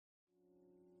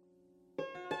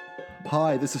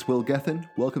Hi, this is Will Gethin.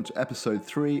 Welcome to episode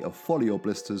 3 of Follow Your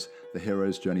Blisters, the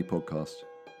Hero's Journey podcast.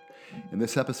 In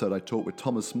this episode, I talk with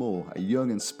Thomas Moore, a young,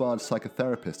 inspired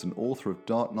psychotherapist and author of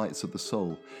Dark Nights of the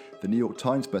Soul, the New York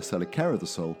Times bestseller Care of the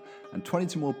Soul, and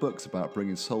 22 more books about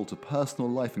bringing soul to personal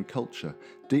life and culture,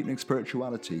 deepening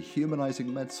spirituality,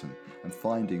 humanizing medicine, and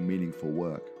finding meaningful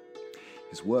work.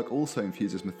 His work also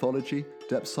infuses mythology,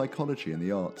 depth psychology, and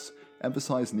the arts,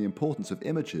 emphasizing the importance of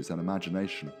images and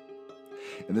imagination.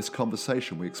 In this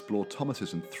conversation, we explore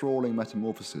Thomas's enthralling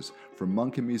metamorphosis from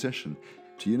monk and musician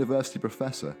to university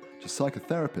professor to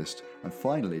psychotherapist and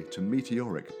finally to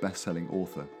meteoric best-selling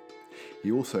author.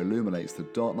 He also illuminates the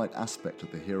dark night aspect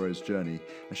of the hero's journey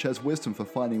and shares wisdom for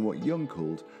finding what Jung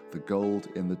called the gold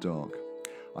in the dark.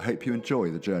 I hope you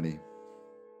enjoy the journey.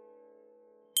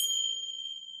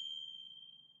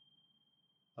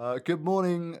 Good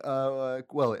morning.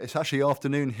 Well, it's actually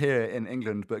afternoon here in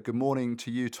England, but good morning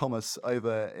to you, Thomas,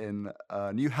 over in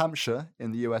New Hampshire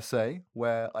in the USA,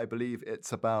 where I believe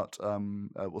it's about,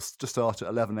 we'll just start at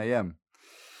 11 a.m.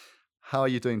 How are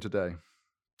you doing today?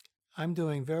 I'm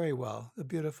doing very well. A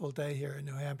beautiful day here in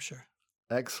New Hampshire.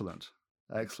 Excellent.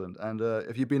 And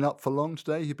have you been up for long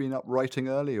today? You've been up writing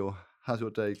early, or how's your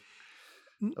day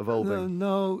evolving?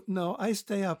 No. I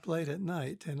stay up late at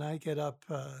night, and I get up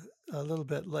a little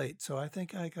bit late. So I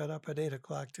think I got up at 8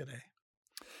 o'clock today.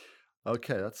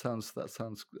 Okay, that sounds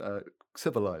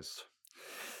civilized.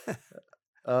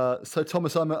 So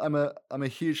Thomas, I'm a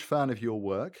huge fan of your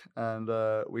work, and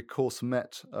we of course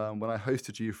met when I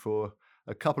hosted you for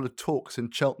a couple of talks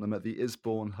in Cheltenham at the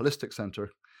Isbourne Holistic Centre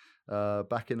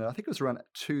back in I think it was around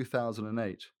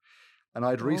 2008, and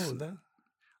I'd recently.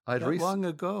 Long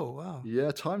ago, wow.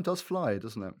 Yeah, time does fly,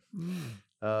 doesn't it?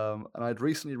 And I'd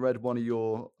recently read one of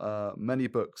your many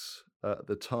books at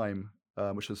the time,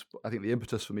 which was, I think, the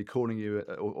impetus for me calling you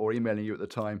or emailing you at the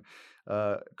time,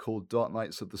 called Dark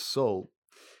Nights of the Soul.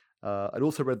 I'd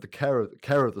also read the Care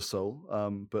of the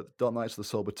Soul, but Dark Nights of the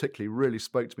Soul particularly really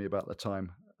spoke to me about that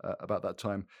time, about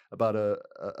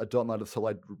a Dark Night of the Soul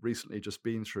I'd recently just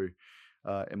been through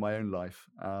in my own life,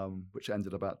 which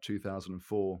ended about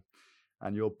 2004.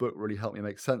 And your book really helped me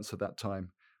make sense of that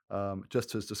time,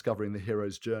 just as Discovering the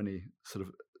Hero's Journey sort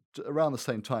of around the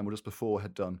same time or just before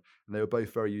had done. And they were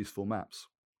both very useful maps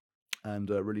and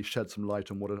really shed some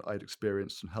light on what I'd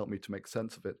experienced and helped me to make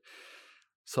sense of it.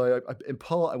 So in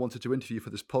part, I wanted to interview you for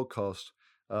this podcast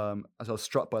as I was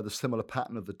struck by the similar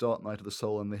pattern of the Dark Night of the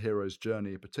Soul and the hero's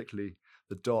journey, particularly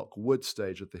the dark wood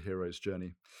stage of the hero's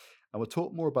journey. And we'll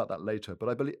talk more about that later.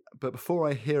 But before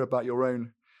I hear about your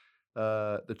own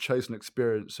the chosen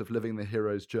experience of living the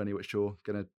hero's journey, which you're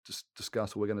going to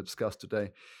discuss, or we're going to discuss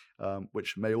today,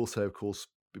 which may also, of course,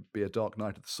 be a dark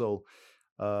night of the soul.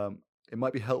 It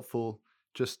might be helpful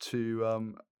just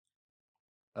to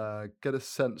get a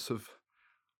sense of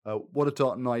what a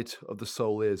dark night of the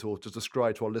soul is, or to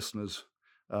describe to our listeners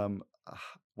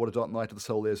what a dark night of the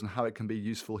soul is and how it can be a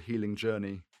useful healing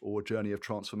journey or journey of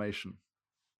transformation.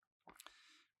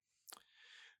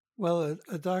 Well,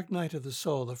 a dark night of the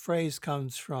soul, the phrase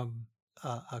comes from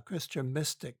a Christian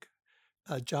mystic,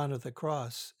 John of the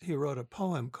Cross. He wrote a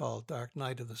poem called Dark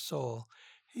Night of the Soul.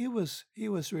 He was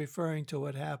referring to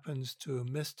what happens to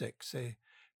mystics,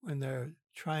 when they're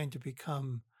trying to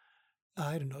become,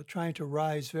 trying to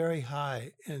rise very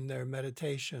high in their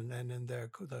meditation and in the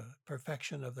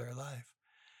perfection of their life.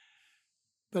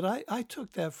 But I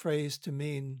took that phrase to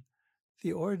mean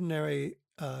the ordinary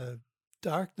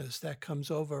darkness that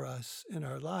comes over us in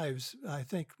our lives, I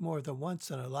think more than once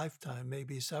in a lifetime,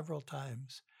 maybe several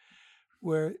times,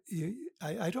 where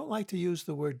I don't like to use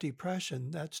the word depression.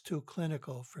 That's too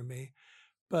clinical for me.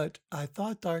 But I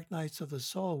thought Dark Nights of the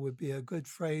Soul would be a good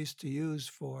phrase to use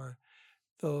for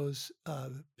those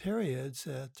periods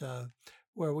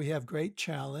where we have great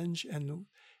challenge and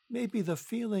maybe the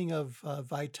feeling of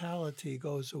vitality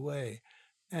goes away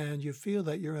and you feel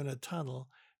that you're in a tunnel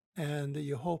and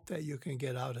you hope that you can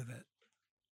get out of it.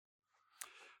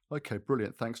 Okay,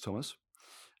 brilliant. Thanks, Thomas.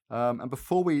 And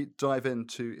before we dive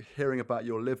into hearing about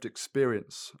your lived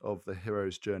experience of the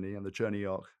hero's journey and the journey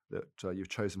arc that you've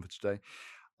chosen for today,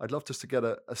 I'd love just to get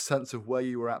a sense of where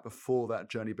you were at before that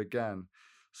journey began.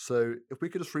 So if we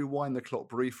could just rewind the clock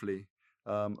briefly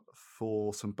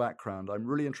for some background, I'm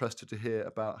really interested to hear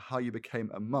about how you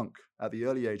became a monk at the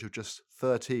early age of just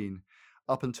 13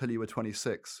 up until you were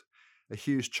 26, a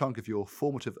huge chunk of your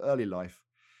formative early life.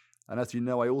 And as you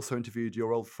know, I also interviewed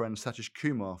your old friend Satish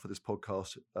Kumar for this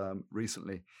podcast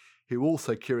recently, who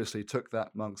also curiously took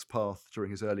that monk's path during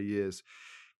his early years.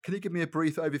 Can you give me a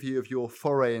brief overview of your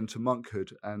foray into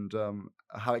monkhood and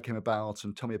how it came about,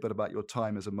 and tell me a bit about your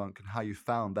time as a monk and how you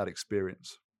found that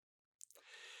experience?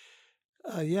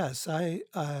 Yes,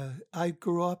 I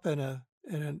grew up in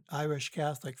an Irish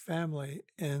Catholic family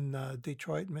in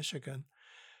Detroit, Michigan,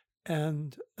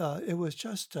 and it was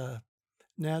just a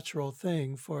natural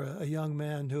thing for a young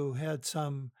man who had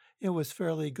was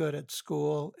fairly good at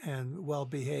school and well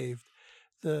behaved.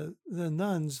 The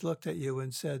nuns looked at you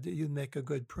and said that you'd make a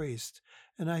good priest,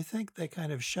 and I think they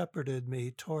kind of shepherded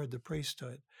me toward the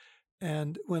priesthood.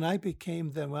 And when I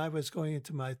was going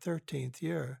into my 13th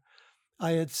year,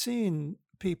 I had seen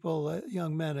people,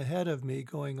 young men ahead of me,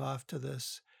 going off to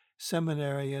this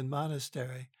seminary and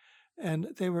monastery,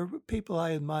 and they were people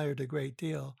I admired a great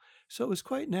deal. So it was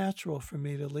quite natural for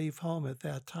me to leave home at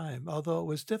that time, although it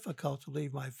was difficult to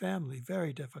leave my family,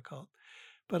 very difficult.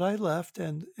 But I left,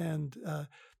 and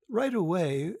right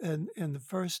away, in the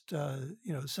first,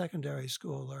 secondary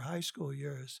school or high school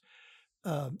years,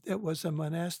 it was a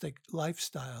monastic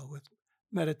lifestyle with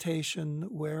meditation,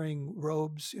 wearing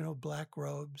robes, black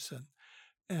robes,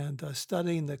 and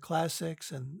studying the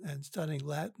classics and studying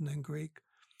Latin and Greek.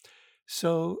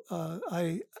 So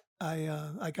I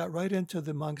got right into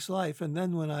the monk's life, and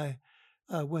then when I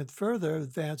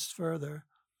advanced further,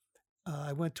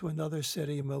 I went to another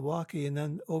city, Milwaukee, and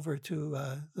then over to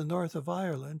the north of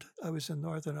Ireland. I was in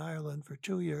Northern Ireland for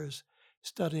 2 years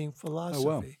studying Oh, wow.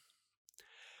 philosophy.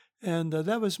 And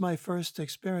that was my first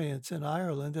experience in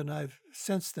Ireland. And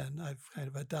since then, I've kind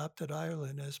of adopted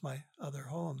Ireland as my other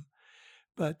home.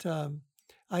 But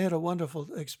I had a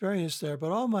wonderful experience there.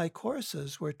 But all my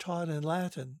courses were taught in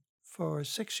Latin for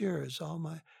 6 years.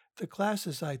 The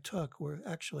classes I took were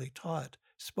actually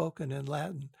spoken in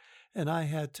Latin. And I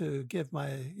had to do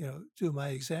my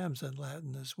exams in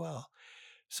Latin as well.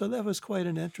 So that was quite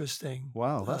an interesting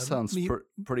Wow, that sounds meet.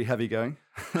 pretty heavy going.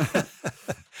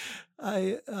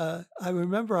 I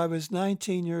remember I was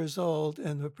 19 years old,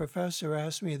 and the professor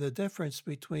asked me the difference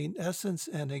between essence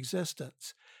and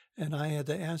existence, and I had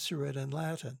to answer it in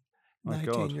Latin. My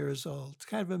 19 God. years old. It's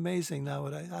kind of amazing now.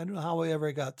 I don't know how I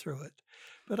ever got through it,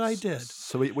 but I did.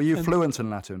 So were you And fluent in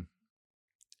Latin?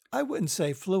 I wouldn't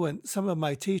say fluent. Some of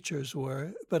my teachers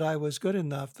were, but I was good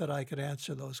enough that I could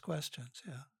answer those questions.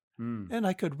 Yeah. And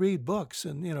I could read books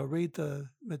and read the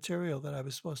material that I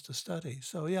was supposed to study.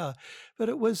 So yeah, but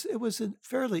it was a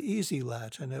fairly easy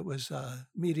Latin. It was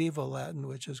medieval Latin,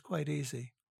 which is quite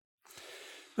easy.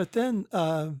 But then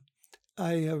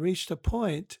I reached a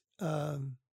point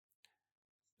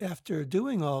after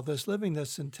doing all this, living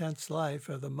this intense life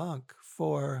of the monk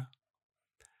for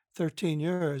 13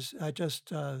 years. I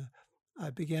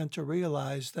began to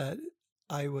realize that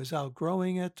I was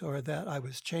outgrowing it, or that I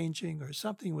was changing, or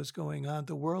something was going on.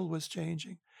 The world was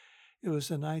changing. It was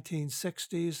the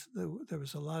 1960s. There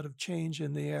was a lot of change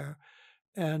in the air.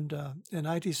 And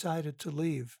I decided to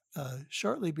leave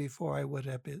shortly before I would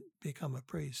have become a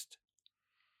priest.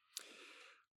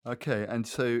 Okay, and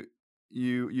so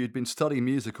you'd been studying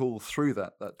music all through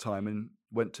that time, and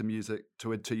went to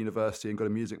university and got a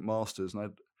music master's,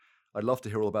 and I'd love to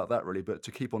hear all about that, really. But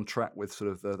to keep on track with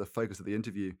sort of the focus of the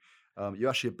interview, you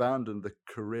actually abandoned the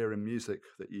career in music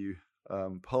that you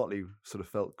partly sort of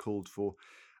felt called for,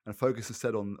 and focused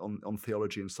instead on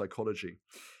theology and psychology.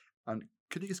 And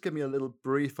could you just give me a little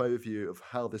brief overview of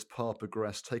how this path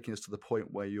progressed, taking us to the point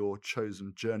where your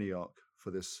chosen journey arc for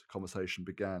this conversation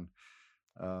began?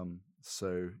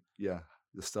 So yeah,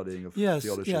 the studying of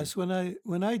theology. Yes.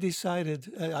 When I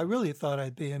decided, I really thought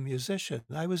I'd be a musician.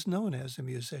 I was known as a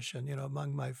musician,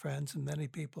 among my friends and many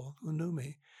people who knew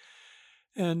me.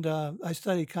 And I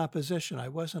studied composition. I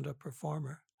wasn't a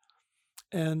performer,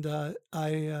 and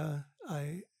I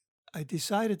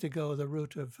decided to go the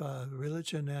route of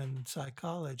religion and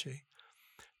psychology.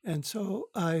 And so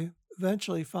I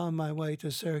eventually found my way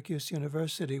to Syracuse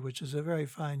University, which is a very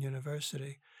fine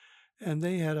university. And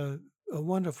they had a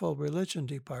wonderful religion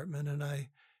department. And I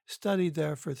studied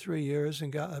there for 3 years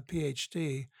and got a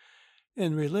PhD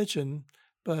in religion.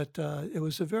 But it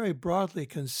was a very broadly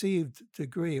conceived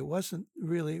degree.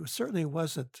 It certainly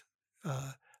wasn't,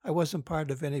 I wasn't part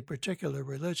of any particular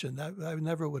religion. I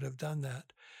never would have done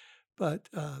that. But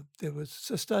it was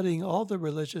studying all the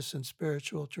religious and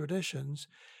spiritual traditions,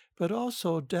 but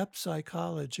also depth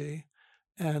psychology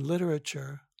and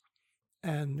literature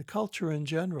and culture in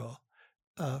general,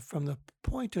 from the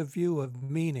point of view of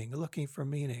meaning, looking for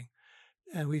meaning.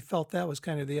 And we felt that was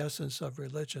kind of the essence of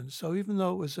religion. So even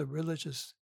though it was a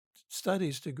religious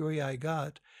studies degree I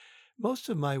got, most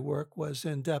of my work was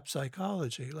in depth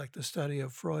psychology, like the study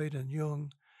of Freud and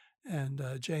Jung and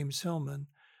James Hillman.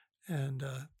 And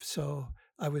so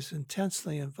I was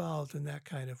intensely involved in that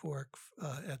kind of work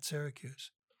at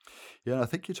Syracuse. Yeah, I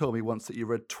think you told me once that you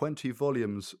read 20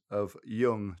 volumes of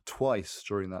Jung twice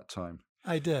during that time.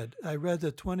 I did. I read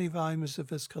the 20 volumes of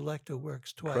his collected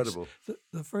works twice. Incredible.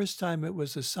 The first time it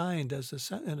was assigned as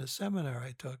in a seminar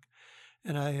I took,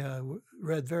 and I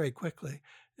read very quickly.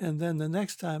 And then the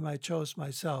next time I chose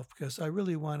myself because I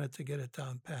really wanted to get it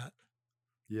down pat.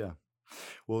 Yeah.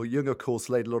 Well, Jung, of course,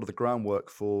 laid a lot of the groundwork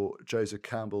for Joseph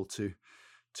Campbell to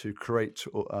create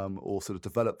or sort of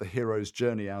develop the hero's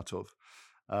journey out of.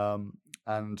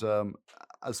 And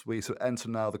as we sort of enter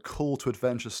now the call to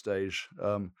adventure stage,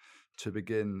 to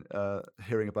begin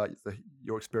hearing about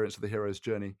your experience of the hero's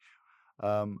journey,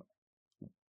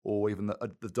 or even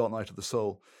the Dark Night of the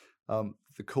Soul,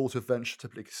 the call to adventure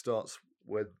typically starts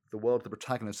with the world of the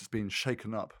protagonist has been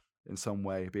shaken up in some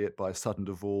way, be it by a sudden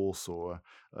divorce or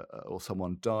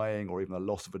someone dying or even a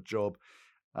loss of a job.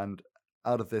 And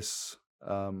out of this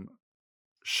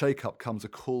shake-up comes a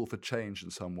call for change in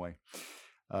some way,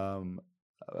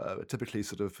 typically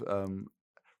sort of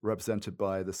represented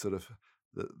by the sort of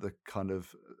the kind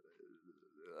of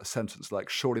a sentence like,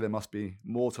 surely there must be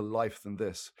more to life than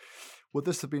this. Would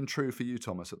this have been true for you,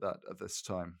 Thomas, at this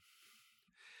time?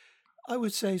 I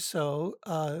would say so.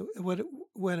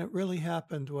 When it really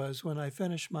happened was when I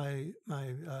finished my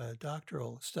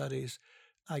doctoral studies,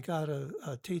 I got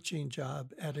a teaching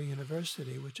job at a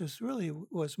university, which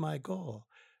was my goal.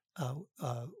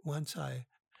 Once I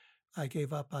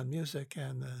gave up on music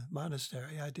and the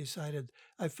monastery,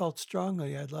 I felt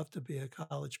strongly I'd love to be a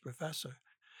college professor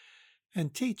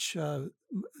and teach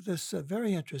this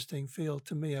very interesting field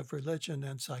to me of religion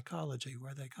and psychology,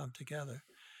 where they come together.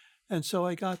 And so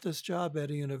I got this job at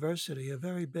a university, a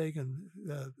very big and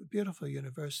beautiful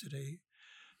university.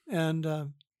 And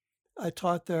I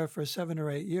taught there for 7 or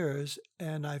 8 years,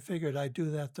 and I figured I'd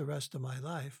do that the rest of my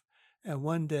life. And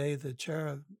one day, the chair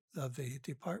of the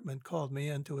department called me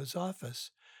into his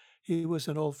office. He was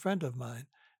an old friend of mine.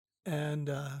 And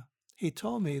he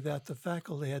told me that the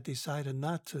faculty had decided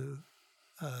not to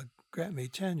grant me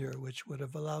tenure, which would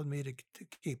have allowed me to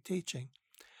keep teaching.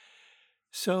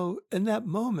 So in that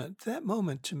moment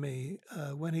to me,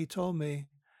 when he told me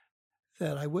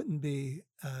that I wouldn't be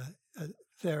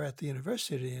there at the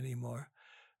university anymore,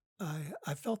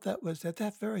 I felt that was at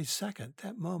that very second,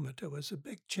 that moment, it was a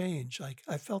big change. Like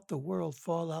I felt the world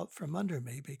fall out from under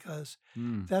me because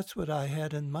that's what I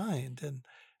had in mind. And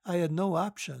I had no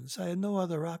options. I had no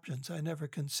other options. I never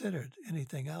considered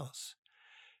anything else.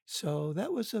 So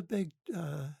that was a big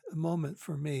moment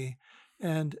for me.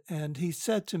 And he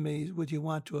said to me, would you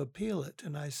want to appeal it?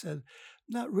 And I said,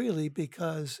 not really,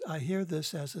 because I hear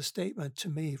this as a statement to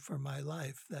me for my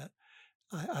life that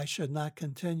I should not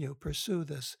pursue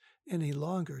this any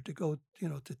longer to go,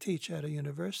 to teach at a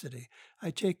university.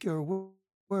 I take your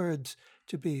words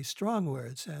to be strong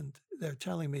words, and they're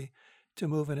telling me to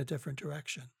move in a different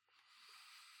direction.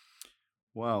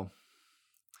 Wow.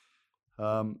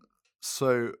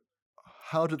 So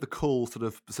how did the call sort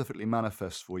of specifically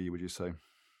manifest for you, would you say?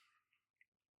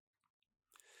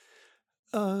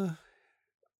 Well,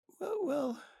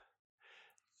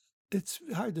 it's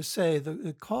hard to say.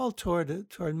 The call toward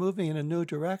moving in a new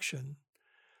direction,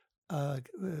 I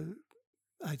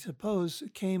suppose,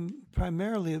 came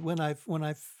primarily when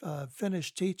I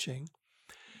finished teaching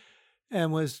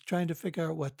and was trying to figure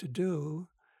out what to do.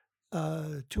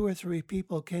 2 or 3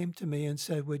 people came to me and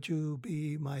said, would you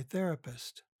be my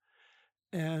therapist?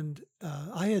 And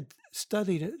I had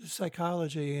studied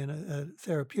psychology and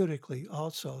therapeutically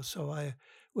also, so I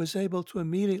was able to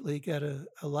immediately get a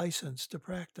license to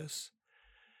practice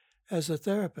as a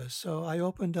therapist. So I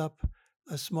opened up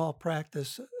a small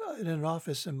practice in an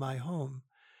office in my home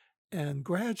and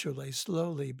gradually,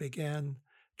 slowly began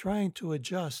trying to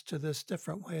adjust to this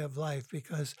different way of life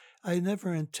because I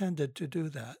never intended to do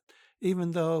that.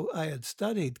 Even though I had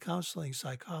studied counseling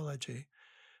psychology,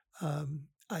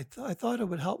 I thought it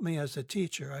would help me as a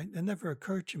teacher. It never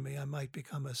occurred to me I might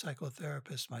become a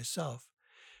psychotherapist myself.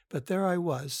 But there I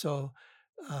was. So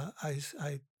I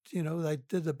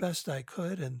did the best I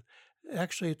could. And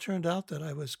actually, it turned out that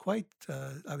I was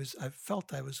I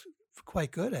felt I was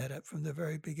quite good at it from the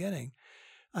very beginning.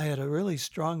 I had a really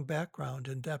strong background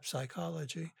in depth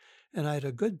psychology, and I had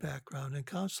a good background in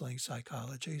counseling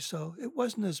psychology. So it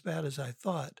wasn't as bad as I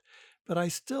thought. But I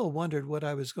still wondered what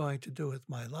I was going to do with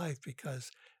my life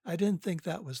because I didn't think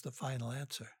that was the final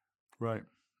answer. Right.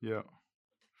 Yeah.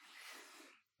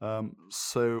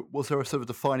 So was there a sort of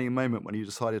defining moment when you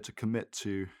decided to commit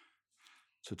to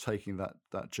taking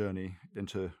that journey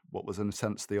into what was in a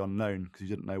sense the unknown because you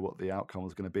didn't know what the outcome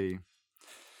was going to be?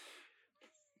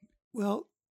 Well,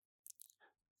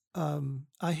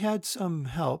 I had some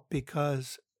help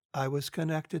because I was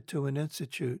connected to an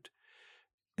institute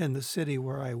in the city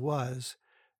where I was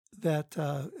that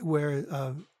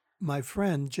where my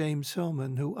friend James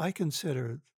Hillman, who I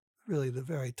consider really the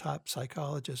very top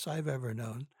psychologist I've ever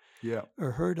known Yeah.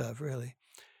 or heard of, really.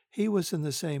 He was in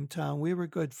the same town. We were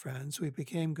good friends. We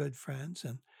became good friends,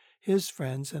 and his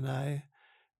friends and I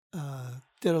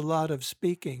did a lot of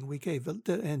speaking. We gave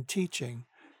and teaching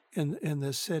in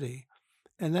this city,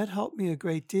 and that helped me a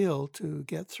great deal to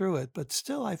get through it. But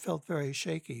still, I felt very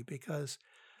shaky because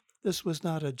this was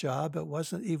not a job. It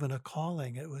wasn't even a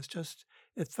calling. It was just,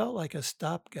 it felt like a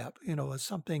stopgap,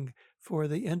 something for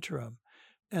the interim.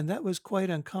 And that was quite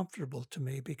uncomfortable to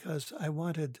me because I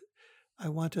wanted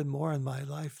more in my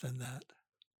life than that.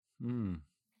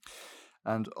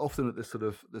 And often at this sort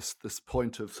of this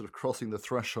point of sort of crossing the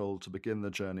threshold to begin the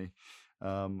journey,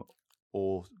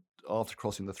 or after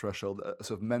crossing the threshold, a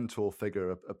sort of mentor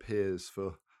figure appears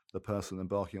for the person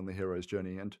embarking on the hero's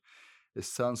journey. And it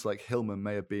sounds like Hillman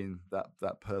may have been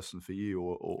that person for you,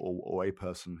 or a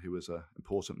person who was an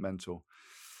important mentor.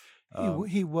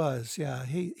 He was, yeah.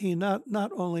 He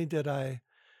not only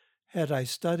had I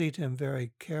studied him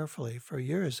very carefully for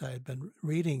years. I had been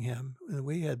reading him, and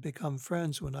we had become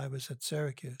friends when I was at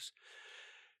Syracuse.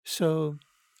 So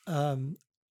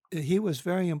he was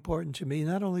very important to me.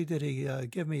 Not only did he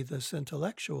give me this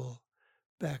intellectual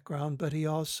background, but he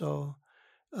also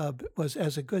was,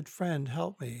 as a good friend,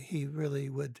 helped me. He really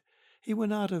would. He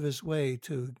went out of his way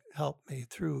to help me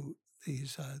through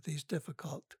these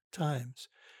difficult times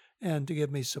and to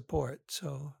give me support.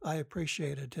 So I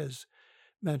appreciated his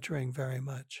mentoring very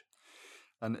much.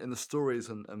 And in the stories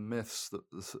and myths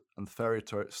and fairy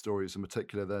stories in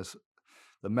particular, there's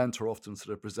the mentor often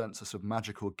sort of presents a sort of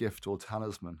magical gift or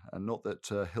talisman, and not that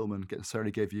Hillman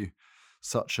necessarily gave you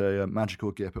such a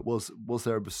magical gift. But was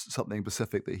there something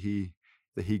specific that he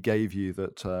gave you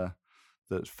that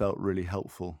felt really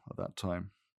helpful at that time,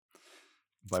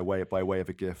 by way of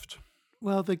a gift?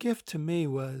 Well, the gift to me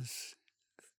was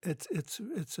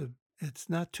it's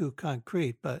not too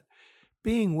concrete, but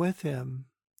being with him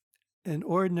in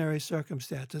ordinary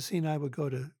circumstances. He and I would go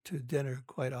to dinner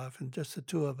quite often, just the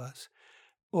two of us,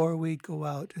 or we'd go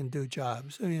out and do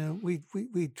jobs.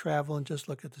 We'd travel and just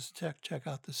look at the check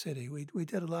out the city. We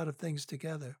did a lot of things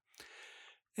together,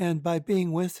 and by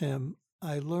being with him,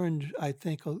 I learned, I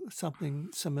think,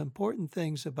 some important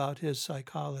things about his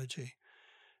psychology.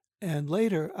 And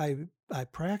later, I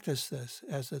practiced this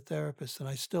as a therapist, and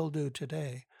I still do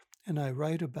today. And I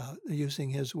write about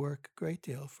using his work a great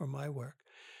deal for my work.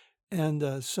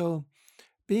 And so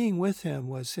being with him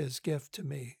was his gift to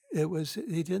me.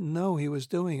 He didn't know he was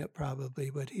doing it probably,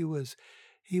 but he was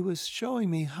showing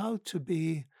me how to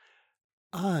be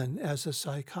on as a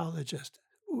psychologist.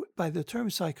 By the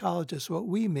term psychologist, what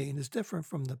we mean is different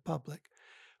from the public.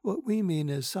 What we mean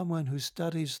is someone who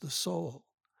studies the soul,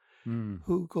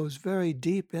 who goes very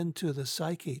deep into the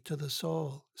psyche, to the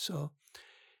soul. So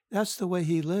that's the way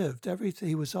he lived. Everything,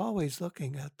 he was always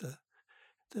looking at the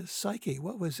psyche,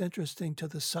 what was interesting to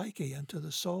the psyche and to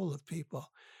the soul of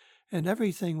people, and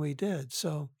everything we did.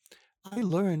 So I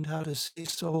learned how to see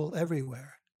soul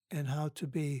everywhere and how to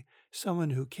be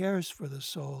someone who cares for the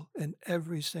soul in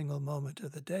every single moment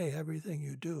of the day, everything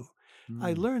you do.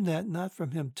 I learned that not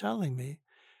from him telling me,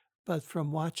 but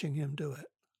from watching him do it.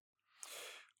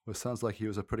 Well, it sounds like he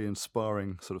was a pretty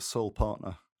inspiring sort of soul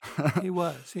partner. He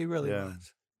was. He really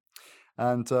was.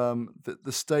 And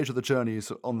the stage of the journey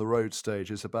is on the road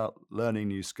stage. Is about learning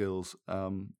new skills.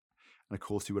 And of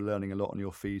course, you were learning a lot on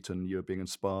your feet, and you were being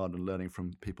inspired and learning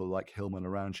from people like Hillman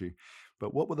around you.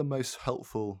 But what were the most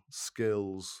helpful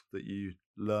skills that you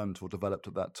learned or developed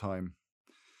at that time?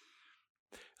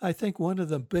 I think one of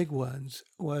the big ones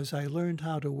was I learned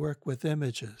how to work with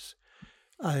images.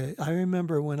 I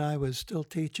remember when I was still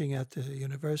teaching at the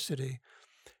university,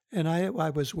 and I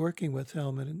was working with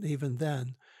Hillman, and even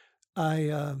then,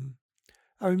 I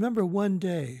remember one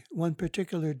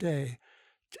particular day,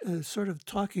 sort of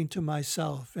talking to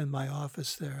myself in my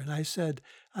office there, and I said,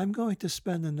 I'm going to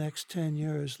spend the next 10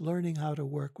 years learning how to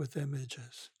work with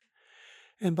images.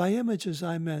 And by images,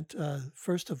 I meant,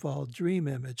 first of all, dream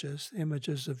images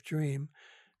of dream.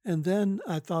 And then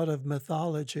I thought of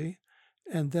mythology,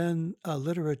 and then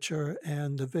literature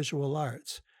and the visual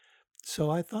arts. So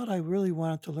I thought I really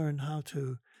wanted to learn how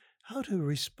to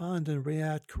respond and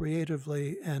react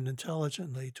creatively and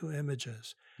intelligently to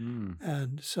images.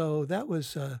 And so that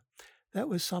was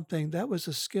something, that was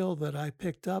a skill that I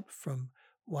picked up from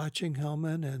watching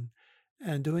Hillman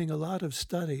and doing a lot of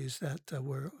studies that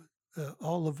were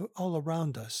all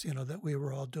around us, that we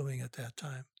were all doing at that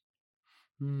time.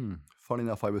 Funny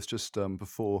enough, I was just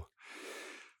before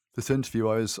this interview,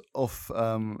 I was off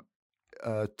sort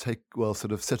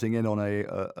of sitting in on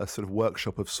a sort of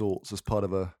workshop of sorts as part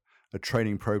of a a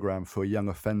training program for young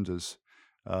offenders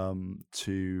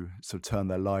to sort of turn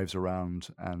their lives around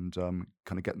and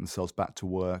kind of get themselves back to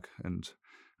work and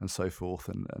so forth.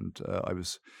 And I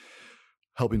was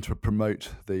helping to promote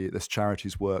this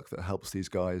charity's work that helps these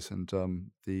guys. And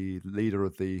the leader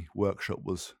of the workshop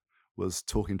was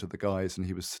talking to the guys, and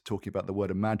he was talking about the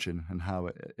word imagine and how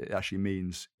it actually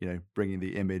means, bringing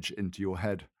the image into your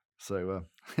head. So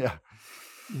yeah,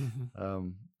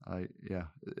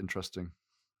 interesting.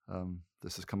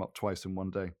 This has come up twice in one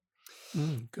day.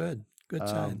 Good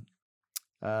sign.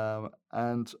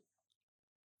 And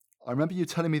I remember you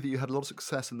telling me that you had a lot of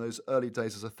success in those early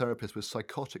days as a therapist with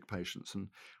psychotic patients. And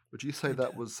would you say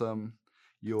that was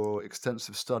your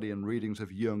extensive study and readings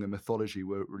of Jung and mythology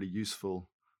were really useful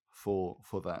for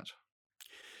that?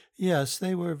 Yes,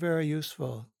 they were very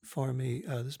useful for me.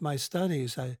 My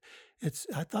studies, I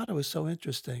thought it was so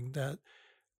interesting that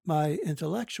my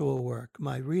intellectual work,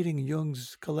 my reading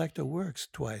Jung's collected works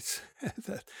twice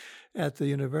at the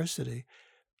university,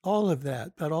 all of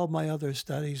that, but all my other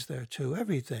studies there too,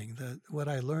 everything, what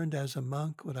I learned as a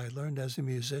monk, what I learned as a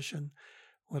musician,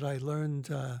 what I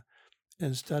learned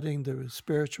in studying the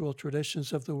spiritual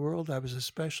traditions of the world. I was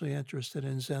especially interested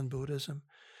in Zen Buddhism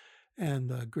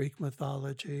and Greek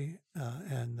mythology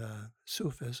and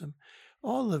Sufism.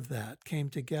 All of that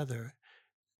came together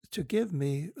to give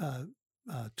me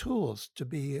tools to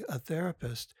be a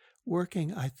therapist,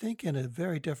 working, I think, in a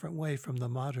very different way from the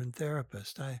modern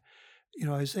therapist. I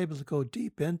was able to go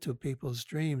deep into people's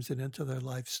dreams and into their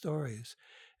life stories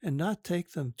and not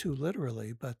take them too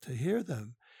literally, but to hear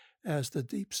them as the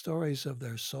deep stories of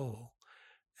their soul.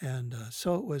 And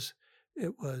so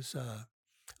it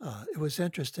was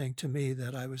interesting to me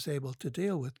that I was able to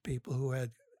deal with people who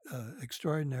had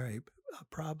extraordinary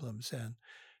problems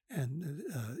and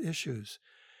issues.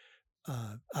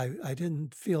 I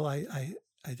didn't feel I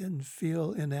didn't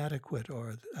feel inadequate,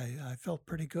 or I felt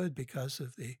pretty good because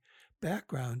of the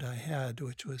background I had,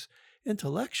 which was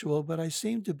intellectual, but I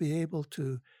seemed to be able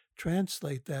to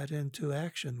translate that into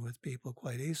action with people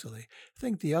quite easily. I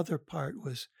think the other part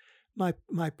was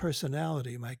my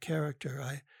personality, my character.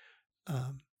 I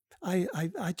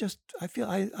feel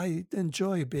I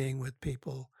enjoy being with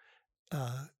people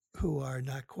who are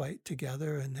not quite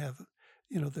together and have,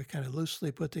 they're kind of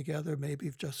loosely put together,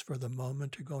 maybe just for the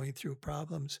moment or going through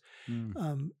problems.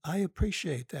 I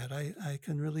appreciate that. I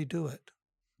can really do it.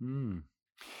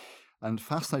 And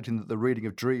fascinating that the reading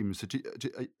of dreams.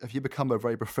 Have you become a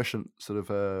very proficient sort of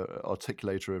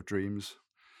articulator of dreams?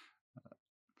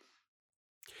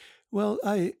 Well,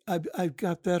 I've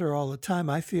got better all the time.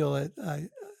 I feel it. I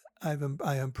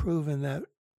improve in that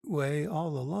way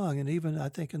all along, and even I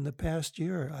think in the past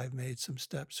year I've made some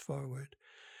steps forward.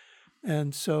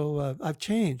 And so I've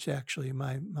changed actually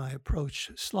my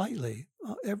approach slightly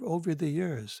over the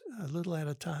years, a little at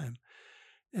a time.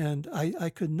 And I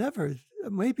could never,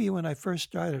 maybe when I first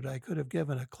started, I could have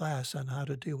given a class on how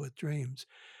to deal with dreams.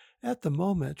 At the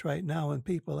moment, right now, when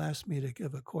people ask me to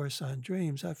give a course on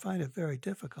dreams, I find it very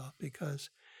difficult because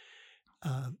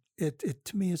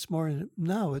to me, it's more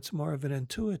of an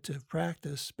intuitive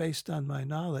practice based on my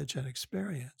knowledge and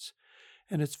experience.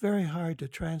 And it's very hard to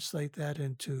translate that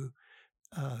into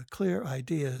clear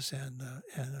ideas and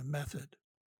a method.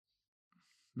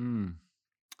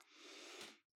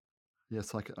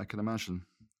 Yes, I can imagine.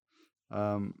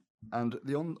 And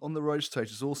the On the Road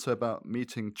stage is also about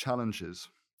meeting challenges.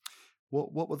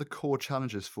 What were the core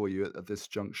challenges for you at this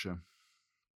juncture?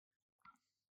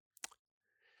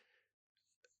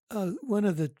 One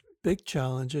of the big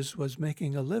challenges was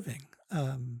making a living.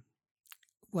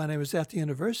 When I was at the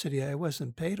university, I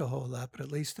wasn't paid a whole lot, but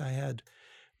at least I had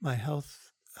my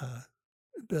health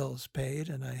bills paid,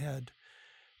 and I had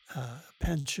a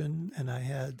pension, and I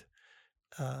had,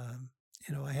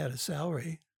 I had a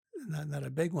salary, not a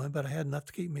big one, but I had enough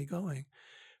to keep me going.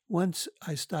 Once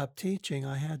I stopped teaching,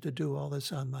 I had to do all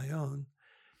this on my own,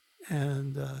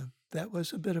 and that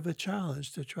was a bit of a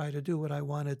challenge to try to do what I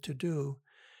wanted to do.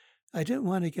 I didn't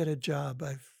want to get a job.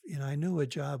 I knew a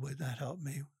job would not help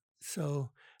me.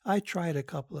 So I tried a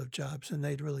couple of jobs and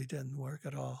they really didn't work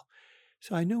at all.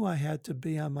 So I knew I had to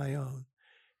be on my own.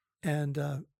 And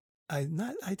I've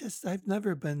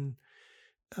never been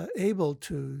able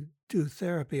to do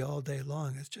therapy all day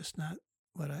long. It's just not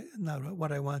what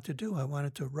I want to do. I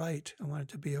wanted to write. I wanted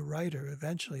to be a writer.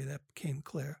 Eventually that became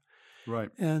clear. Right.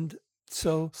 And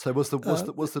so was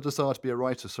the desire to be a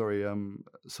writer,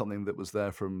 something that was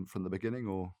there from the beginning,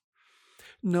 or?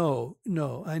 No,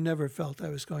 I never felt I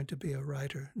was going to be a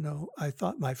writer. No, I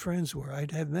thought my friends were.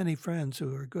 I'd have many friends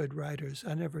who were good writers.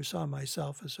 I never saw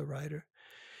myself as a writer.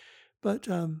 But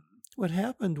what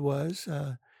happened was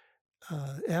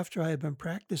after I had been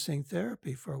practicing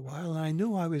therapy for a while, and I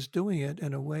knew I was doing it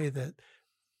in a way that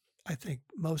I think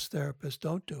most therapists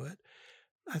don't do it.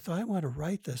 I thought, I want to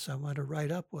write this. I want to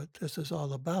write up what this is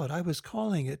all about. I was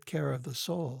calling it Care of the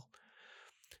Soul,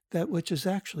 which is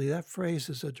actually, that phrase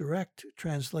is a direct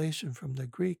translation from the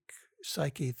Greek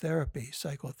psychotherapy.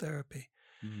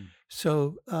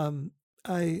 So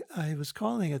I was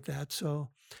calling it that. So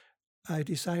I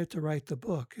decided to write the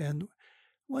book. And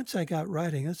once I got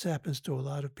writing, this happens to a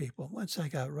lot of people. Once I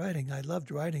got writing, I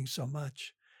loved writing so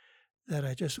much that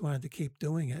I just wanted to keep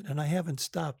doing it. And I haven't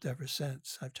stopped ever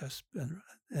since. I've just been,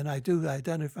 and I do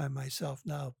identify myself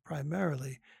now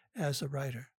primarily as a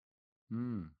writer.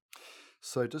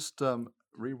 So just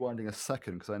rewinding a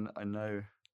second, because I know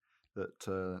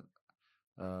that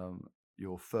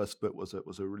your first book was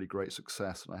a really great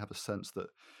success, and I have a sense that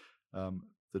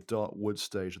the dark wood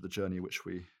stage of the journey, which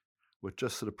we were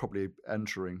just sort of probably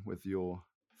entering with your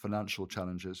financial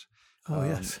challenges. Oh,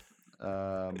 yes.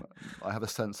 I have a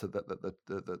sense that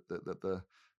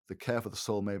the care for the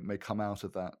soul may come out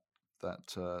of that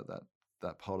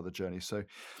part of the journey. So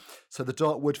the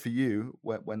dark wood for you,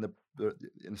 when the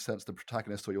in a sense the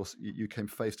protagonist or you came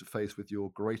face to face with your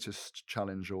greatest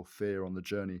challenge or fear on the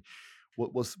journey,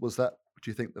 what was that? Do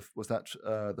you think was that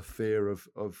the fear of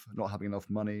not having enough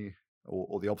money,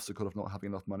 or the obstacle of not having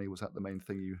enough money? Was that the main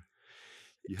thing you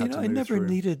had to move through?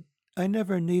 I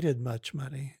never needed much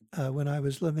money. When I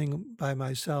was living by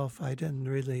myself, I didn't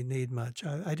really need much.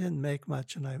 I didn't make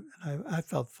much, and I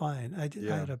felt fine. I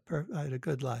had a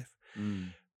good life.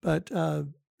 But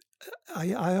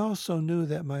I also knew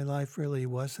that my life really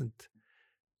wasn't.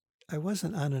 I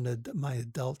wasn't on my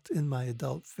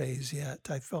adult phase yet.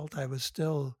 I felt I was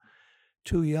still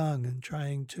too young and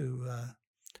trying to.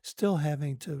 Still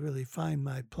having to really find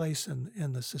my place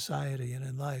in the society and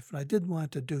in life. And I did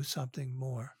want to do something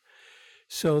more.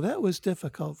 So that was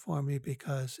difficult for me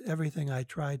because everything I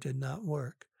tried did not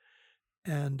work.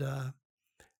 And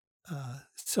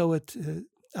so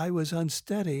I was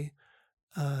unsteady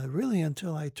really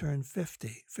until I turned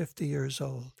 50 years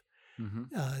old.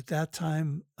 At that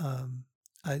time,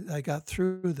 I got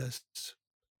through this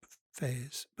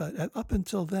phase. But up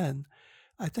until then,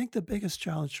 I think the biggest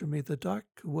challenge for me, the dark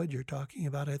wood you're talking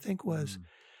about, I think was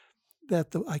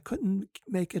that I couldn't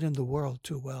make it in the world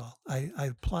too well. I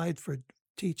applied for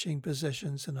teaching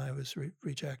positions and I was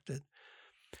rejected.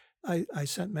 I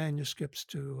sent manuscripts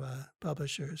to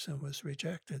publishers and was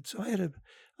rejected. So I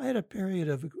had a period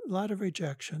of a lot of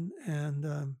rejection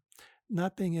and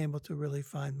not being able to really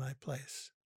find my place.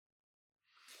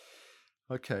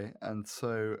 Okay, and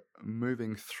so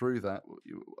moving through that,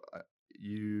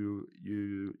 you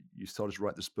started to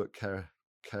write this book,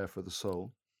 Care for the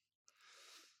Soul.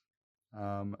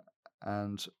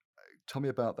 And tell me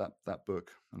about that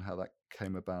book and how that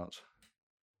came about.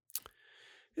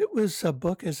 It was a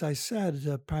book, as I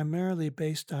said, primarily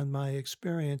based on my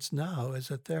experience now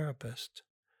as a therapist.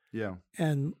 Yeah.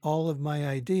 And all of my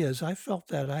ideas. I felt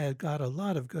that I had got a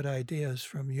lot of good ideas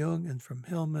from Jung and from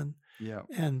Hillman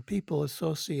and people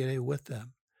associated with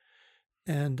them.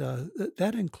 And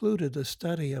that included the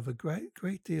study of a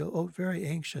great deal of very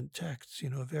ancient texts,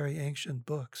 very ancient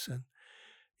books, and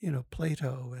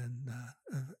Plato. And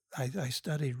I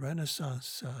studied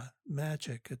Renaissance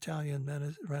magic, Italian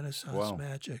Renaissance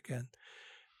magic,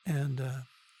 and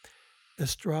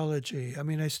astrology. I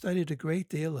mean, I studied a great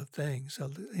deal of things.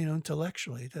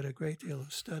 Intellectually, did a great deal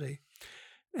of study,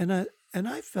 and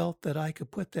I felt that I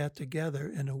could put that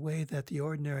together in a way that the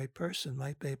ordinary person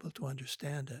might be able to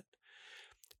understand it.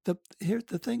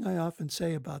 The thing I often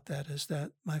say about that is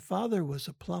that my father was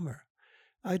a plumber.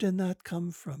 I did not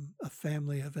come from a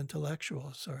family of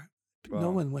intellectuals, or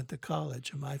no one went to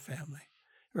college in my family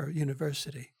or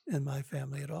university in my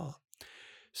family at all.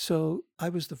 So I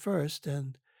was the first,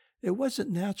 and it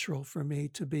wasn't natural for me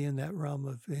to be in that realm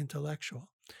of the intellectual.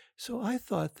 So I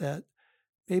thought that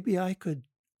maybe I could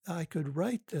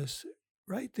write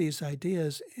these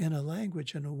ideas in a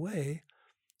language, in a way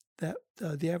that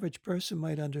the average person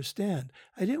might understand.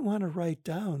 I didn't want to write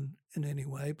down in any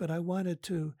way, but I wanted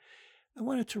to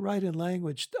write in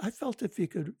language. I felt if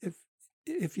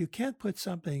you can't put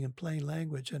something in plain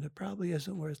language, then it probably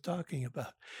isn't worth talking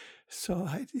about. So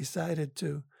I decided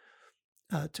to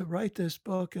write this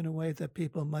book in a way that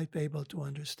people might be able to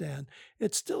understand.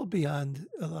 It's still beyond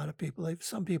a lot of people.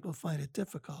 Some people find it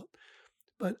difficult,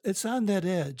 but it's on that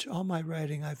edge. All my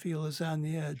writing, I feel, is on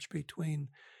the edge between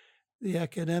the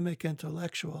academic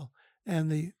intellectual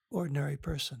and the ordinary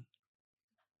person.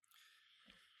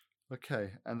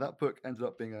 Okay, and that book ended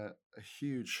up being a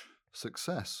huge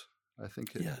success. I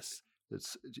think yes.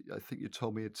 I think you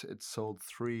told me it sold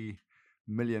 3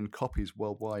 million copies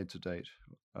worldwide to date,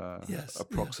 Yes, yes,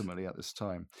 approximately at this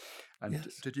time. And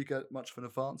yes. did you get much of an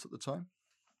advance at the time?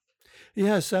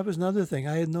 Yes, that was another thing.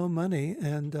 I had no money,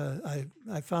 and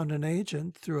I found an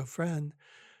agent through a friend,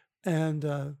 and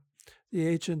the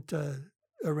agent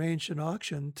arranged an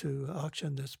auction to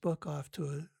auction this book off to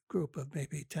a group of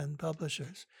maybe 10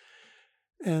 publishers.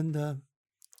 And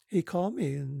he called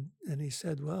me and he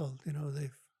said, well, you know,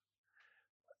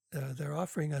 they're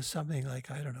offering us something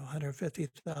like, I don't know,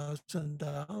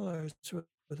 $150,000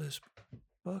 for this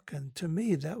book. And to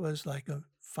me, that was like a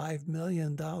 $5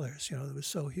 million, you know, it was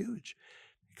so huge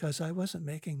because I wasn't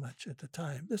making much at the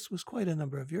time. This was quite a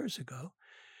number of years ago,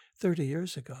 30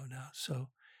 years ago now. So,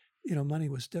 you know, money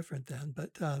was different then,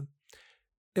 but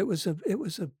it was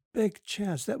a big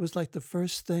chance. That was like the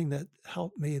first thing that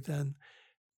helped me then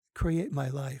create my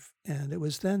life. And it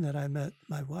was then that I met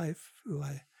my wife, who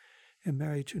I am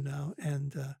married to now,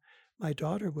 and my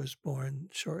daughter was born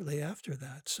shortly after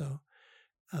that. So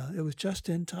it was just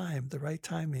in time, the right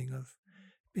timing of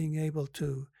being able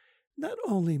to not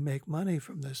only make money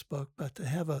from this book, but to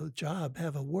have a job,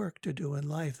 have a work to do in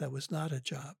life that was not a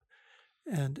job.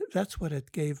 And that's what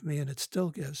it gave me, and it still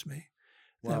gives me.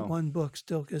 That Wow. one book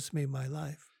still gives me my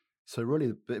life. So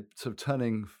really, sort of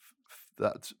turning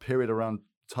that period around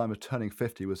time of turning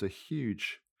 50 was a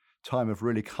huge time of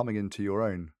really coming into your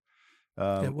own.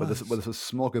 It With was. a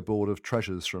smorgasbord of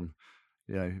treasures from,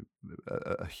 you know,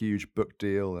 a huge book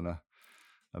deal and a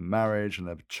marriage and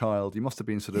a child. You must have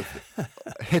been sort of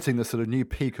hitting the sort of new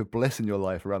peak of bliss in your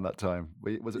life around that time.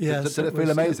 Was it? Yes, Did it it feel was.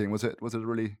 amazing? Was it? Was it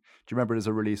really? Do you remember it as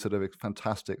a really sort of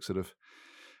fantastic, sort of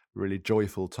really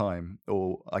joyful time?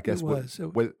 Or I It guess was.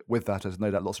 with that, there's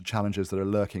no doubt lots of challenges that are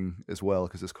lurking as well,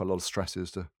 because there's quite a lot of stresses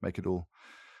to make it all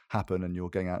happen, and you're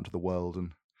going out into the world.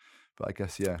 And but I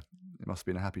guess yeah, it must have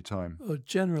been a happy time. Oh,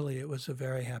 generally, it was a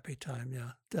very happy time.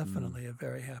 Yeah, Mm. definitely a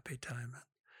very happy time.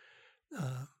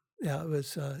 Uh, yeah, it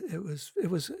was.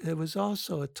 It was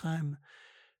also a time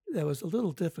that was a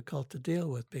little difficult to deal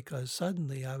with because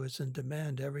suddenly I was in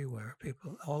demand everywhere.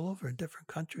 People all over in different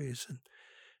countries and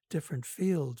different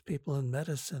fields. People in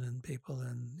medicine and people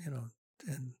in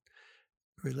in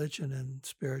religion and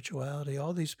spirituality.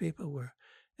 All these people were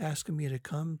asking me to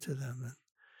come to them, and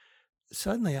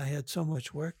suddenly I had so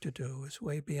much work to do. It was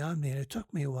way beyond me, and it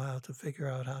took me a while to figure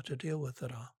out how to deal with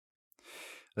it all.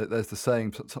 There's the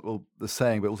saying, well, the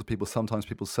saying, but also sometimes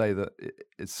people say that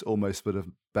it's almost sort of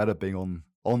better being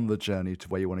on the journey to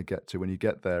where you want to get to. When you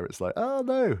get there, it's like, oh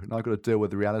no, now I've got to deal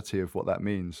with the reality of what that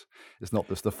means. It's not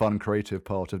just the fun, creative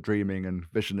part of dreaming and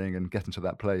visioning and getting to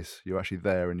that place. You're actually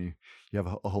there, and you have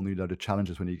a whole new load of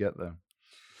challenges when you get there.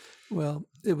 Well,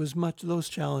 it was much, those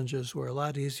challenges were a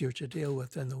lot easier to deal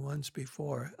with than the ones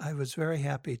before. I was very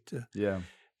happy Yeah,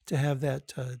 to have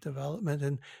that development.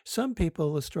 And some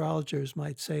people, astrologers,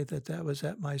 might say that that was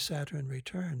at my Saturn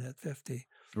return at 50.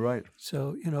 right.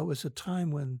 So, you know, it was a time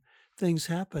when things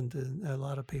happened in a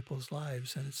lot of people's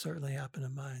lives, and it certainly happened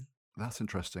in mine. That's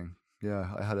interesting.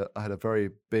 Yeah, I had a very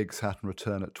big Saturn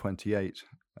return at 28.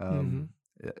 Hmm. Um,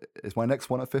 is my next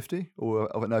one at 50, or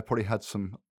no? I probably had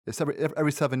some. It's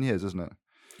every 7 years, isn't it?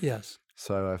 Yes.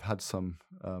 So I've had some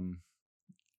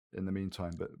in the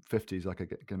meantime, but 50 is like going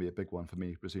to be a big one for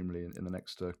me, presumably in the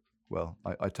next. Well,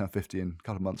 I turn 50 in a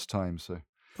couple of months' time, so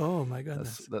Oh, my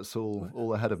goodness. that's Wha-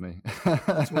 all ahead of me.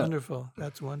 That's wonderful.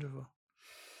 That's wonderful.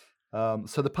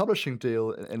 So the publishing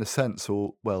deal, in a sense,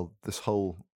 or well, this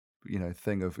whole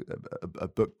thing of a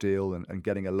book deal and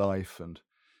getting a life and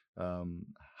um,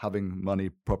 having money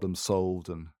problems solved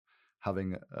and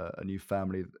having a new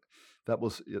family, that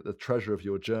was the treasure of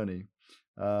your journey.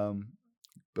 Um,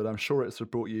 but I'm sure it's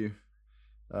brought you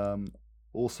um,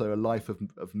 also a life of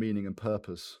meaning and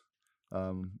purpose,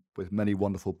 with many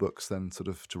wonderful books then sort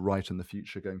of to write in the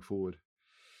future going forward.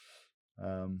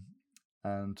 Um,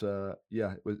 and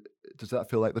yeah, does that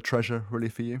feel like the treasure really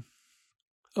for you?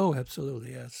 Oh,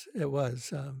 absolutely. Yes, it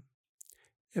was.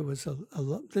 It was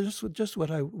just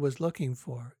what I was looking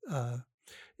for.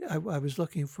 I was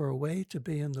looking for a way to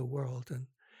be in the world, and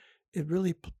it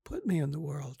really put me in the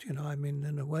world. You know, I mean,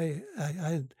 in a way,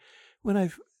 when I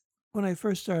when I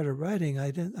first started writing,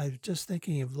 I didn't. I was just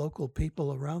thinking of local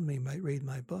people around me might read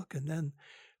my book, and then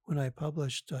when I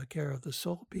published Care of the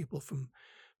Soul, people from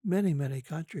many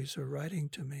countries are writing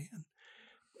to me, and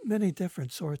many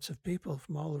different sorts of people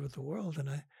from all over the world, and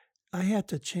I had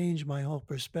to change my whole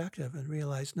perspective and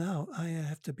realize now I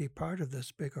have to be part of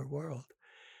this bigger world.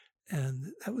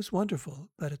 And that was wonderful,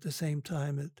 but at the same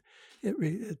time,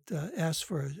 it asked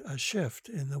for a shift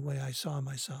in the way I saw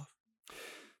myself.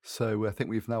 So I think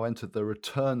we've now entered the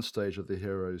return stage of the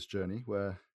hero's journey,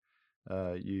 where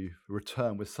you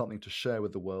return with something to share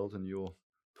with the world, and you're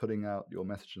putting out your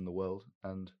message in the world,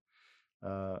 and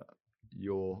uh,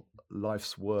 your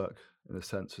life's work, in a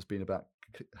sense, has been about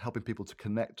helping people to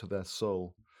connect to their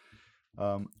soul.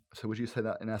 So, would you say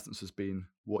that, in essence, has been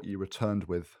what you returned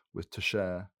with to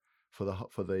share for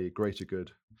the greater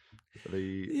good?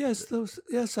 The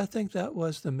Yes, I think that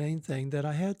was the main thing, that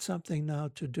I had something now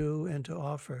to do and to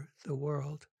offer the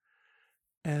world.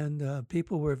 And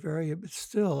people were I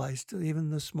still, even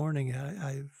this morning,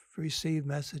 I've received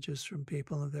messages from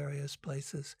people in various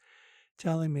places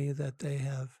telling me that they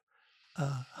have,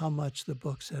 how much the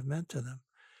books have meant to them.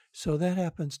 So that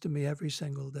happens to me every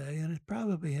single day, and it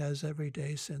probably has every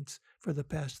day for the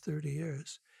past 30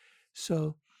 years.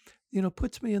 So,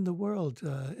 puts me in the world,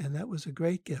 and that was a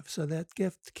great gift. So that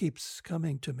gift keeps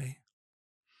coming to me.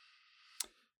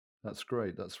 That's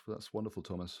great. That's wonderful,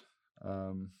 Thomas.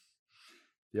 Um,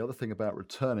 the other thing about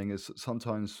returning is that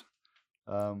sometimes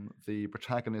the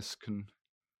protagonists can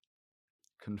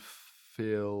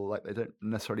feel like they don't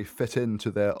necessarily fit into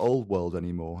their old world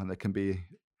anymore, and they can be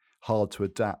hard to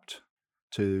adapt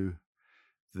to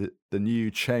the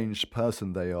new changed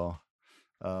person they are.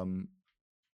 Um,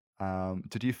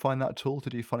 did you find that at all?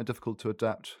 Did you find it difficult to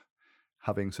adapt,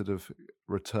 having sort of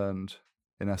returned,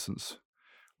 in essence,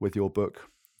 with your book?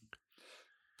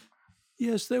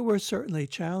 Yes, there were certainly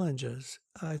challenges.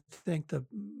 I think the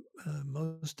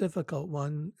most difficult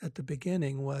one at the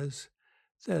beginning was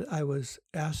that I was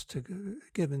asked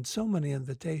given so many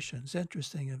invitations,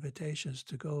 interesting invitations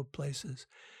to go places,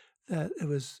 that it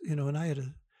was, and I had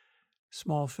a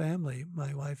small family.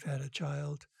 My wife had a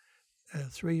child,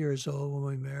 3 years old when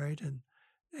we married,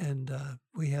 and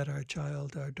we had our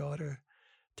daughter,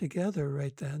 together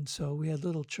right then. So we had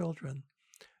little children,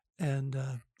 and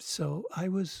so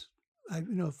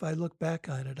if I look back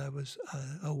on it, I was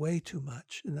away too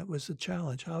much, and that was the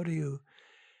challenge. How do you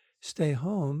stay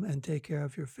home and take care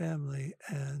of your family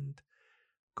and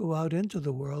go out into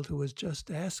the world who was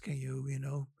just asking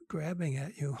you, grabbing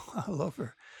at you all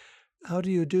over? How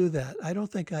do you do that? I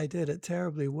don't think I did it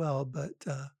terribly well, but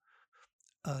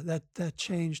that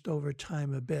changed over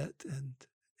time a bit,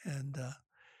 and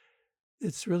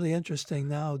it's really interesting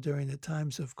now during the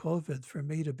times of COVID for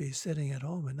me to be sitting at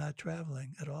home and not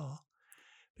traveling at all,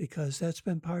 because that's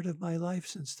been part of my life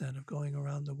since then, of going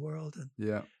around the world and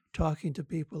Yeah. talking to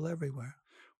people everywhere.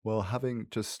 Well, having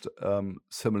just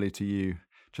similarly to you,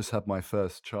 just had my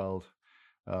first child,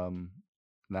 um,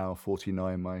 now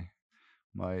 49.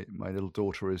 My little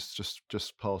daughter is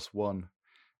just past 1,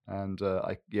 and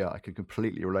I can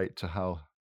completely relate to how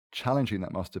challenging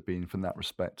that must have been from that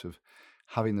respect of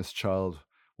having this child,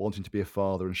 wanting to be a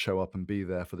father and show up and be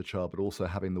there for the child, but also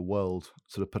having the world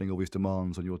sort of putting all these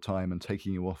demands on your time and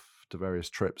taking you off to various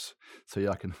trips. So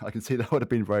yeah, I can see that would have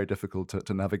been very difficult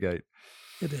to navigate.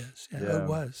 It is. Yeah, it Yeah,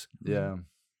 was. yeah.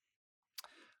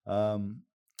 Um,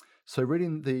 so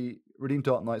reading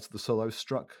Dark Nights of the Soul, I was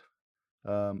struck,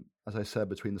 as I said,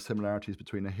 between the similarities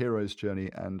between A Hero's Journey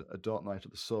and A Dark Night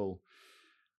of the Soul,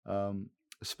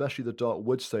 especially the dark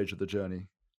wood stage of the journey.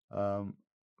 Um,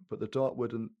 but the dark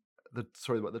wood and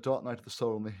but the Dark Night of the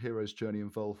Soul and the Hero's Journey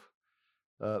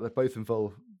they both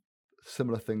involve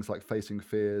similar things like facing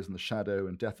fears and the shadow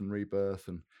and death and rebirth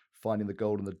and finding the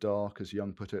gold in the dark, as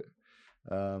Jung put it,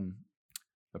 um,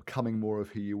 becoming more of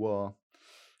who you are,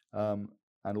 um,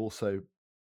 and also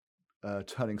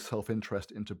turning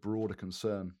self-interest into broader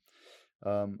concern.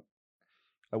 Um,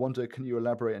 I wonder, can you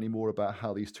elaborate any more about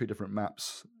how these two different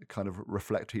maps kind of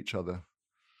reflect each other?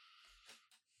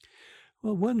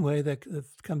 Well, one way that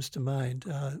comes to mind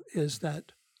is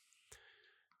that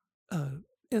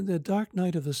in the Dark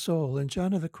Night of the Soul, and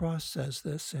John of the Cross says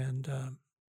this, and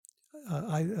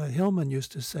Hillman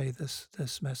used to say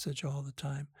this message all the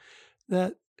time,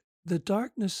 that the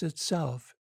darkness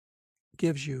itself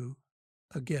gives you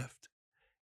a gift.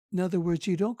 In other words,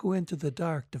 you don't go into the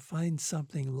dark to find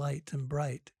something light and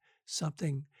bright,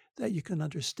 something that you can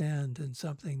understand and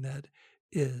something that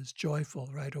is joyful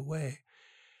right away.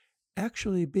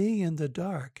 Actually, being in the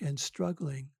dark and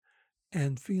struggling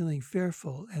and feeling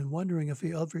fearful and wondering if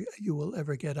you will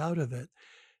ever get out of it,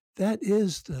 that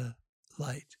is the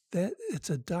light. That it's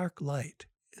a dark light.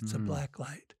 It's a black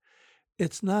light.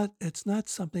 It's not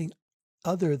something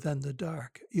other than the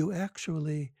dark. You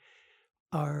actually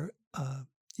are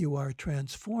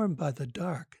transformed by the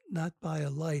dark, not by a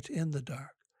light in the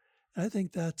dark. And I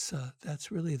think that's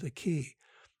really the key.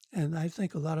 And I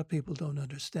think a lot of people don't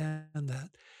understand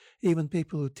that. Even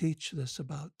people who teach this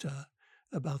about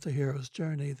the hero's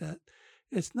journey, that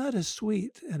it's not as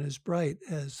sweet and as bright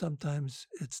as sometimes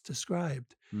it's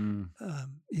described. Mm.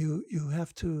 You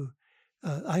have to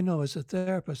I know as a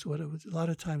therapist, a lot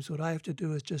of times what I have to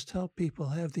do is just help people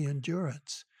have the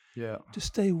endurance Yeah. to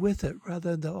stay with it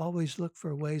rather than to always look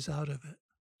for ways out of it.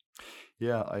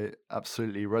 Yeah, I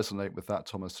absolutely resonate with that,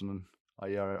 Thomas. And I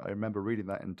remember reading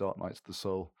that in Dark Nights of the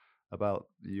Soul about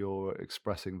your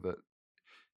expressing that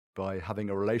by having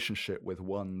a relationship with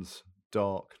one's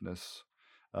darkness,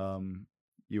 um,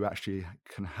 you actually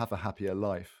can have a happier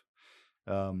life.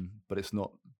 But it's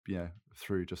not,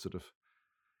 through just sort of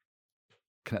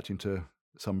connecting to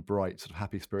some bright, sort of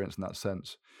happy experience in that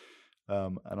sense.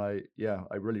 I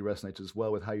really resonated as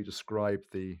well with how you described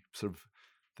the sort of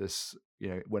this,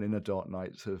 when in a dark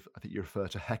night, sort of, I think you refer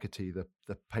to Hecate,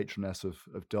 the patroness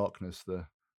of darkness, the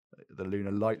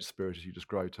lunar light spirit, as you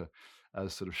described her,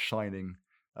 as sort of shining,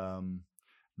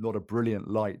 not a brilliant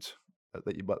light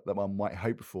that one might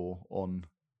hope for on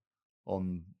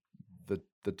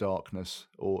the darkness,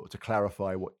 or to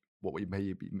clarify what we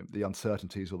may be, the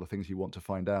uncertainties or the things you want to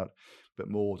find out, but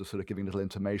more just sort of giving little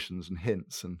intimations and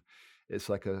hints. And it's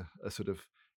like a sort of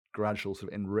gradual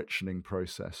sort of enriching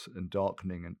process and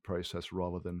darkening and process,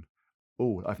 rather than,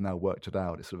 oh, I've now worked it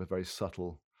out. It's sort of a very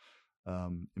subtle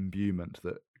imbuement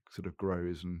that sort of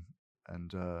grows and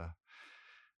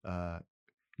kind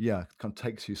of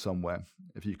takes you somewhere.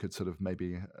 If you could sort of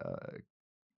maybe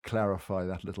clarify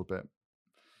that a little bit.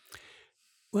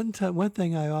 One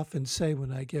thing I often say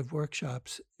when I give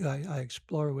workshops, I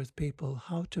explore with people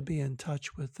how to be in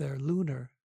touch with their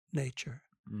lunar nature,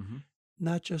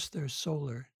 not just their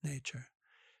solar nature.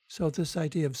 So this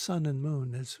idea of sun and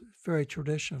moon is very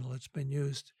traditional. It's been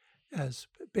used as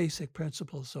basic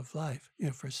principles of life,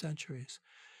 for centuries.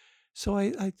 So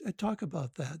I talk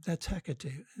about that. That's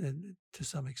Hecate, and to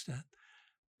some extent,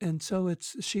 and so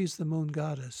she's the moon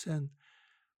goddess, and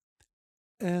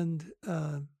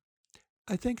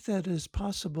I think that is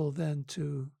possible then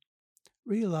to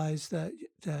realize that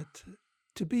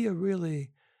to be a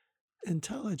really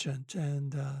intelligent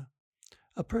and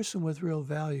a person with real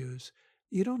values,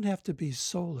 you don't have to be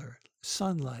solar,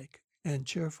 sun-like, and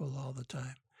cheerful all the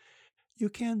time. You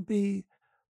can be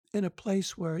in a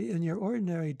place where in your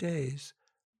ordinary days,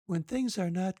 when things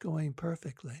are not going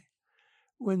perfectly,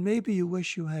 when maybe you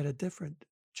wish you had a different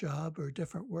job or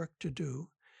different work to do,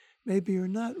 maybe you're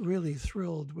not really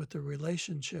thrilled with the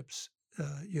relationships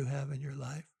you have in your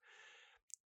life.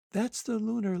 That's the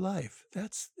lunar life.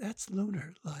 That's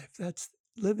lunar life. That's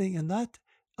living in not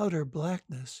outer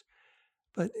blackness,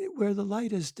 but where the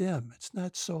light is dim. It's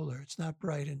not solar. It's not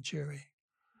bright and cheery.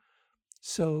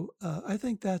 So I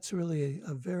think that's really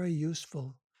a very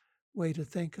useful way to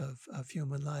think of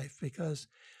human life, because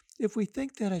if we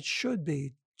think that it should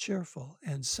be cheerful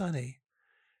and sunny,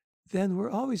 then we're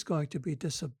always going to be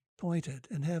disappointed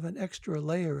and have an extra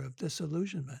layer of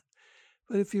disillusionment.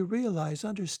 But if you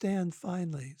understand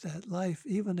finally that life,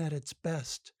 even at its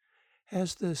best,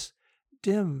 has this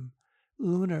dim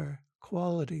lunar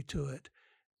quality to it,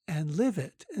 and live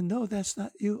it, and no, that's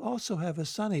not, you also have a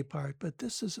sunny part, but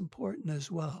this is important as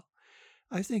well.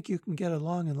 I think you can get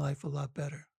along in life a lot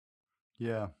better.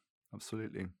 Yeah,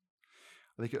 absolutely.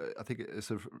 I think it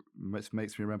sort of makes me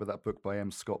remember that book by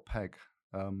M. Scott Pegg.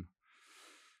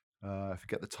 I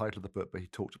forget the title of the book, but he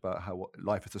talked about how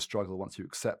life is a struggle. Once you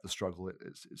accept the struggle, it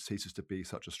ceases to be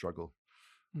such a struggle.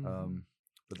 The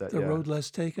road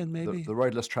less taken, maybe? The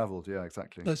road less traveled, yeah,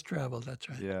 exactly. Less traveled, that's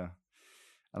right. Yeah.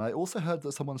 And I also heard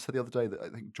that someone said the other day that I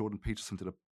think Jordan Peterson did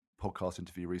a podcast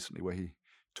interview recently where he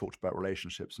talked about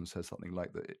relationships and said something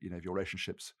like that, if your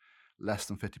relationship's less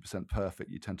than 50% perfect,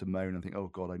 you tend to moan and think, oh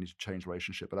God, I need to change the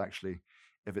relationship. But actually,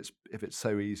 if it's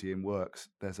so easy and works,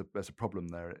 there's a problem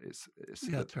there. It's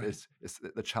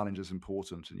the challenge is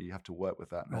important, and you have to work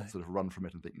with that, not sort of run from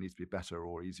it and think it needs to be better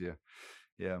or easier.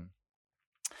 Yeah.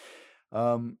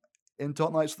 In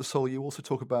Dark Nights of the Soul, you also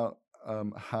talk about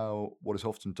how what is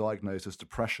often diagnosed as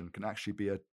depression can actually be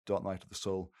a dark night of the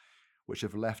soul, which,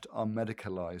 if left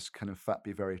unmedicalized, can in fact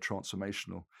be very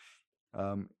transformational.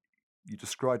 You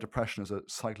describe depression as a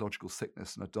psychological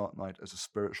sickness and a dark night as a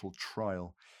spiritual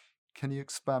trial. Can you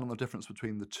expand on the difference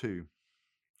between the two,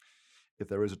 if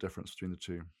there is a difference between the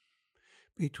two?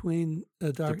 Between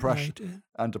a dark depression night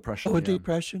and depression. Oh, yeah.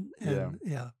 Depression and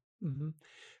yeah. Mm-hmm.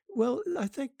 Well, I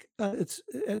think it's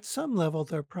at some level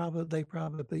they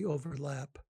probably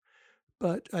overlap,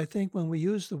 but I think when we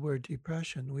use the word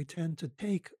depression, we tend to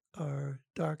take our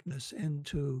darkness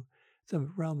into the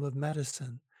realm of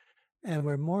medicine, and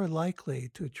we're more likely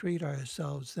to treat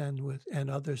ourselves and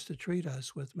others to treat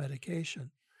us with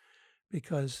medication,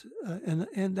 because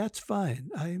and that's fine.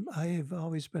 I have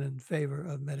always been in favor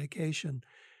of medication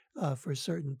for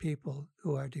certain people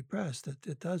who are depressed.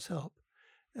 It does help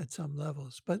at some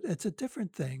levels, but it's a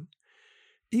different thing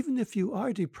even if you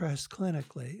are depressed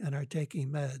clinically and are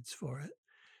taking meds for it,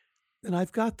 and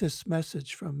I've got this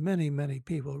message from many, many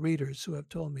people, readers who have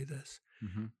told me this,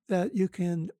 Mm-hmm. that you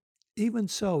can, even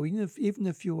so, even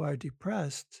if you are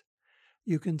depressed,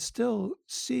 you can still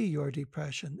see your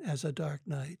depression as a dark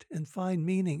night and find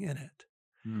meaning in it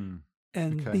Mm.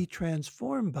 and Okay. be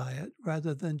transformed by it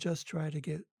rather than just try to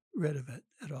get rid of it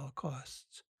at all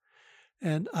costs.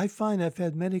 And I find I've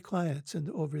had many clients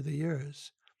over the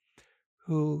years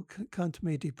who come to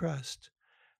me depressed.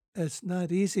 It's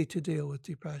not easy to deal with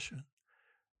depression,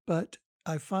 but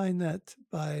I find that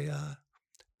by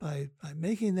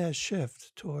making that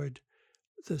shift toward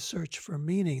the search for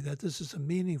meaning, that this is a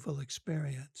meaningful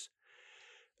experience,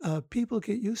 people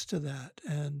get used to that,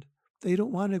 and they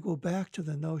don't want to go back to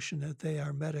the notion that they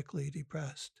are medically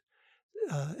depressed.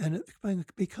 And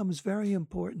it becomes very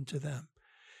important to them.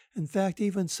 In fact,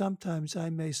 even sometimes I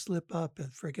may slip up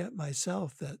and forget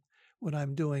myself that what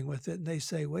I'm doing with it. And they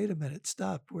say, wait a minute,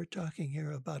 stop. We're talking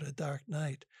here about a dark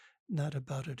night, not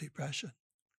about a depression.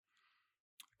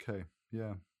 Okay.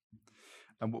 Yeah.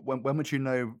 And when would you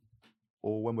know,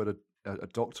 or when would a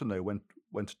doctor know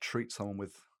when to treat someone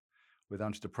with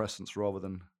antidepressants rather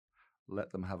than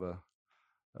let them have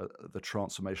the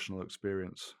transformational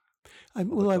experience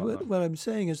of a dark night? What I'm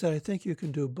saying is that I think you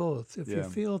can do both. If you Yeah.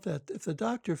 feel that, if the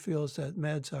doctor feels that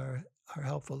meds are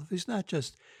helpful, if he's not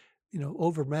just,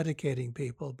 over medicating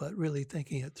people, but really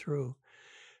thinking it through.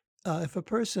 If a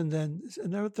person then,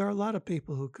 and there are a lot of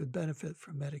people who could benefit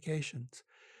from medications.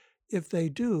 If they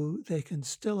do, they can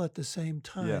still at the same Yeah.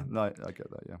 time No, I get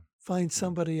that. Yeah. find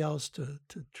somebody else to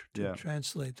Yeah.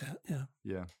 translate that. Yeah.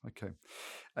 Yeah. Okay.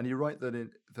 And you write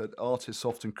that artists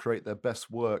often create their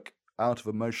best work out of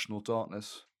emotional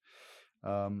darkness,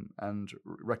 and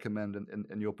recommend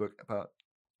in your book about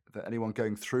that anyone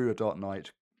going through a dark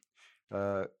night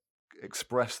uh,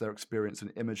 express their experience in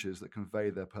images that convey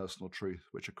their personal truth,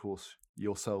 which of course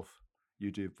you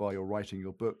do via your writing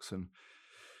your books, and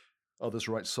others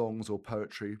write songs or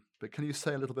poetry. But can you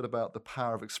say a little bit about the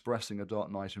power of expressing a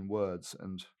dark night in words,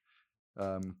 and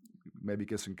maybe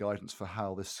give some guidance for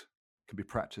how this can be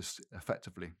practiced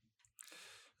effectively?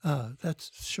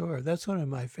 That's one of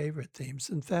my favorite themes.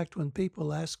 In fact, when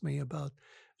people ask me about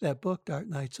that book, Dark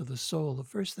Nights of the Soul, the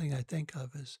first thing I think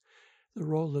of is the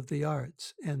role of the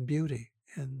arts and beauty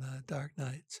in Dark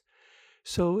Nights.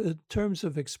 So, in terms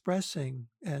of expressing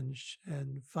and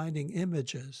finding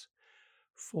images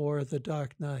for the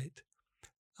Dark Night,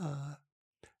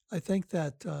 I think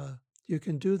that you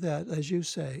can do that, as you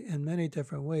say, in many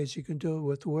different ways. You can do it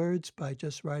with words by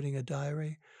just writing a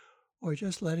diary, or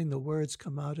just letting the words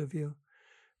come out of you.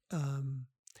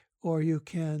 Or you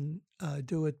can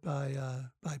do it by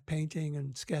painting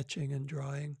and sketching and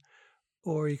drawing,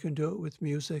 or you can do it with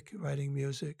music, writing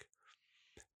music,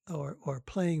 or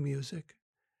playing music,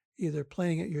 either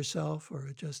playing it yourself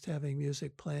or just having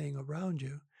music playing around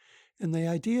you. And the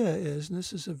idea is, and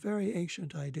this is a very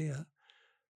ancient idea,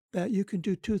 that you can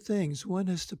do two things. One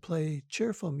is to play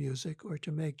cheerful music or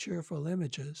to make cheerful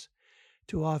images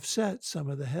to offset some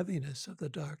of the heaviness of the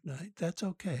dark night. That's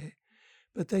okay.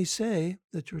 But they say,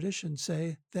 the traditions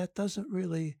say, that doesn't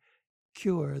really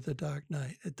cure the dark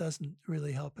night. It doesn't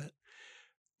really help it.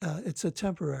 It's a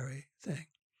temporary thing.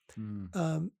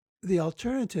 The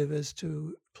alternative is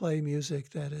to play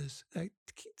music that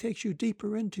takes you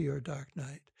deeper into your dark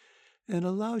night and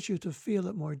allows you to feel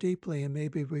it more deeply and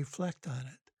maybe reflect on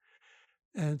it.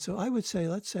 And so I would say,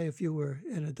 let's say if you were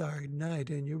in a dark night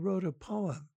and you wrote a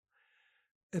poem,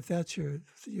 if that's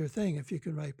your thing, if you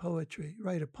can write poetry,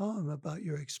 write a poem about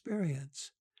your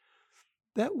experience,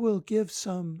 that will give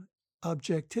some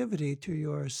objectivity to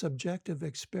your subjective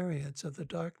experience of the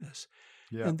darkness.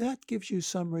 Yeah. And that gives you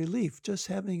some relief, just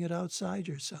having it outside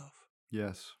yourself.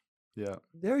 Yes. Yeah.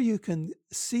 There you can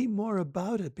see more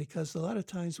about it, because a lot of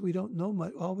times we don't know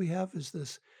much. All we have is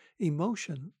this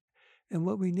emotion. And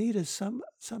what we need is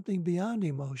something beyond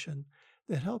emotion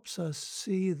that helps us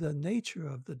see the nature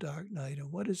of the dark night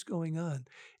and what is going on.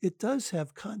 It does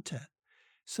have content.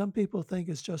 Some people think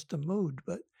it's just a mood,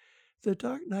 but the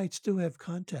dark nights do have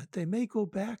content. They may go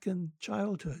back in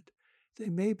childhood. They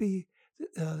may be,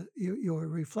 your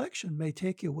reflection may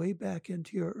take you way back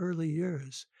into your early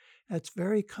years. That's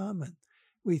very common.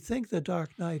 We think the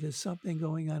dark night is something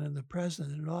going on in the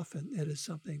present, and often it is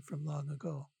something from long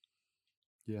ago.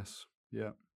 Yes.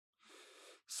 Yeah.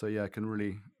 So yeah, I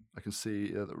can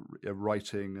see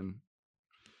writing and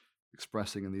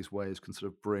expressing in these ways can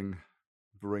sort of bring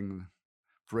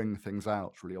things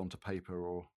out really onto paper,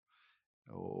 or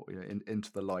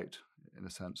into the light, in a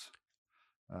sense,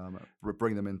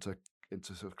 bring them into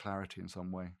sort of clarity in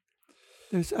some way.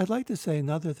 I'd like to say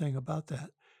another thing about that.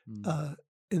 Uh,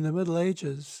 in the Middle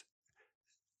Ages,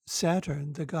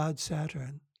 Saturn, the god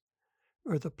Saturn,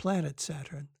 or the planet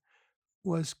Saturn,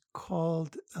 was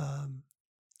called,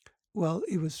 well,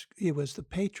 he was the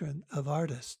patron of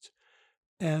artists.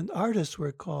 And artists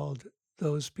were called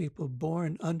those people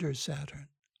born under Saturn.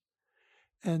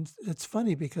 And it's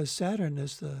funny because Saturn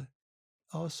is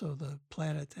also the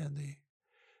planet and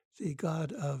the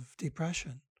god of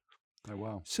depression. Oh,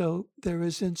 wow. So there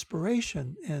is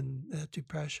inspiration in that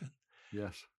depression.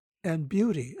 Yes. And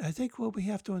beauty. I think what we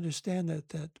have to understand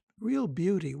that real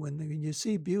beauty, when you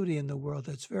see beauty in the world,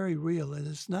 that's very real and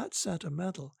it's not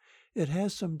sentimental. It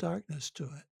has some darkness to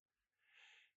it.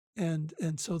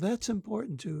 And so that's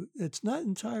important too. It's not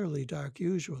entirely dark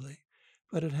usually,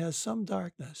 but it has some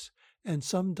darkness. And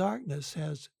some darkness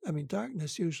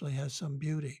darkness usually has some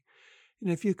beauty.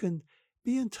 And if you can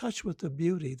be in touch with the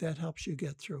beauty, that helps you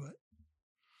get through it.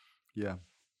 Yeah.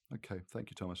 Okay. Thank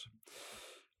you, Thomas.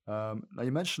 Now,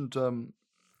 you mentioned to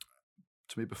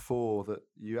me before that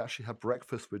you actually had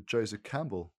breakfast with Joseph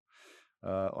Campbell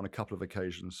on a couple of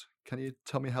occasions. Can you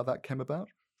tell me how that came about?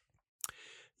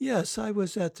 Yes, I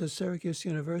was at the Syracuse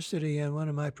University, and one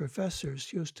of my professors,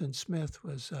 Houston Smith,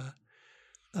 was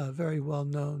a very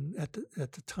well-known, at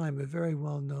the time, a very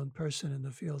well-known person in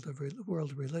the field of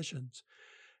world religions.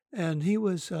 And he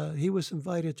was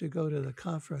invited to go to the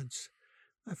conference.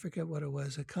 I forget what it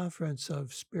was, a conference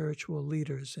of spiritual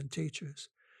leaders and teachers.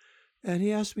 And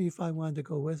he asked me if I wanted to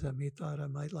go with him. He thought I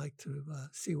might like to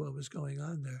see what was going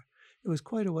on there. It was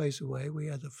quite a ways away. We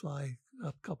had to fly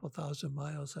a couple thousand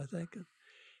miles, I think, and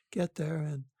get there.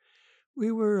 And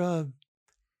we were on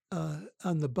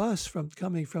the bus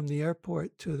coming from the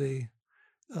airport to the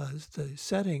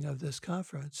setting of this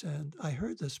conference, and I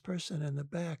heard this person in the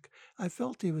back. I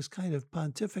felt he was kind of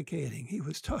pontificating. He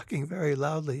was talking very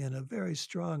loudly in a very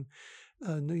strong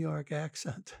New York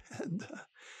accent,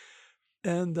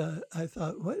 and I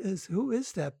thought, who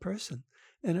is that person?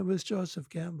 And it was Joseph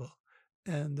Campbell,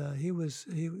 and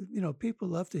people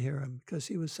love to hear him because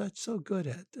he was so good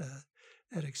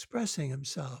at expressing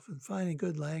himself and finding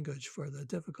good language for the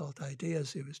difficult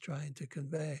ideas he was trying to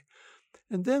convey.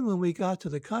 And then when we got to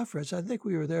the conference, I think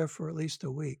we were there for at least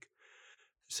a week.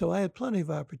 So I had plenty of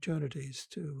opportunities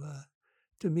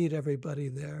to meet everybody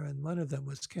there, and one of them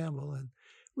was Campbell. And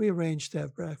we arranged to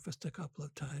have breakfast a couple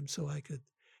of times so I could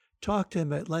talk to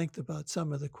him at length about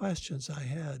some of the questions I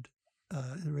had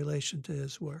in relation to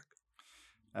his work.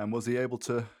 And was he able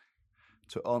to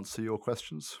answer your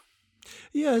questions?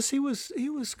 Yes, he was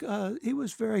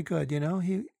very good.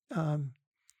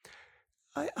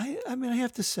 I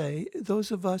have to say,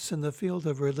 those of us in the field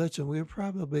of religion, we were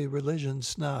probably religion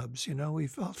snobs. We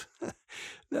felt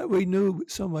that we knew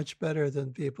so much better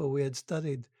than people we had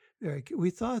studied.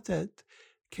 We thought that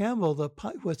Campbell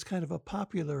was kind of a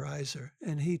popularizer,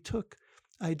 and he took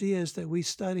ideas that we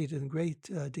studied in great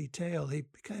detail. He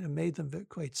kind of made them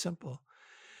quite simple.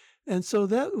 And so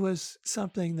that was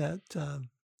something that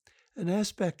an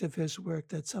aspect of his work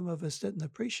that some of us didn't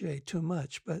appreciate too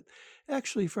much. But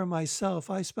actually, for myself,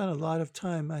 I spent a lot of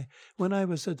time. When I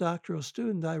was a doctoral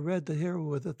student, I read The Hero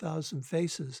with a Thousand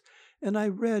Faces. And I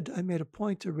made a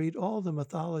point to read all the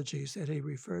mythologies that he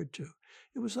referred to.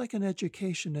 It was like an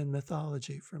education in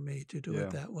mythology for me to do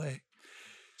it that way.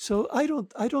 So I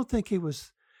don't think he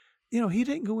was, he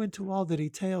didn't go into all the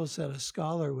details that a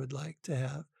scholar would like to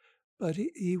have, but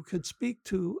he could speak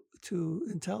to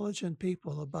intelligent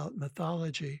people about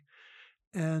mythology.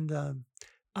 And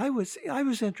I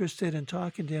was interested in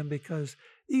talking to him because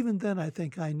even then I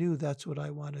think I knew that's what I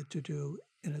wanted to do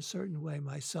in a certain way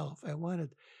myself. I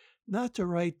wanted not to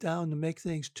write down to make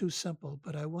things too simple,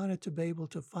 but I wanted to be able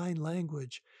to find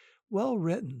language well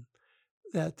written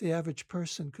that the average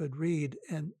person could read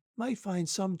and might find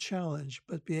some challenge,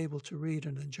 but be able to read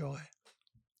and enjoy.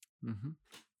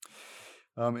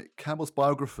 Mm-hmm. Campbell's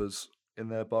biographers, in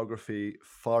their biography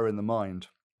Fire in the Mind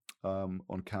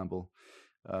on Campbell,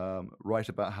 write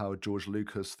about how George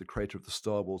Lucas, the creator of the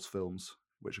Star Wars films,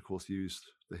 which of course used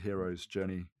the hero's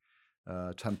journey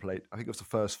template, I think it was the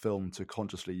first film to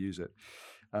consciously use it,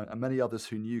 and many others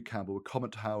who knew Campbell would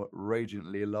comment how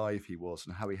radiantly alive he was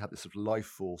and how he had this sort of life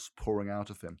force pouring out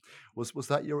of him. Was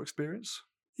that your experience?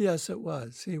 Yes, it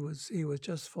was. He was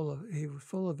just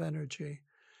full of energy.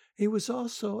 He was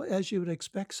also, as you would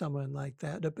expect someone like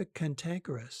that, a bit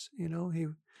cantankerous.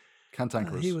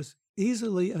 Cantankerous. He was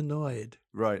easily annoyed.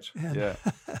 Right. Yeah.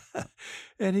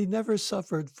 And he never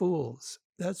suffered fools.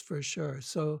 That's for sure.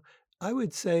 So I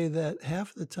would say that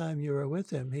half the time you were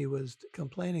with him, he was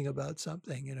complaining about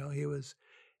something.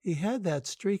 He had that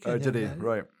streak in him. Oh, did he?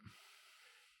 Right.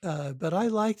 but I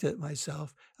liked it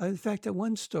myself. In fact, at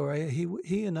one story,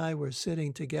 he and I were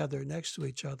sitting together next to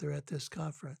each other at this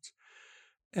conference,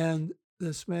 and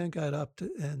this man got up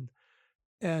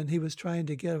and he was trying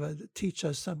to teach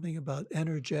us something about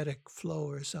energetic flow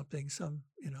or something,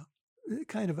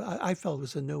 kind of, I felt it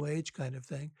was a new age kind of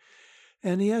thing.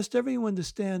 And he asked everyone to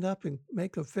stand up and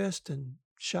make a fist and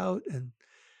shout and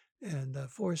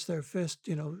force their fist,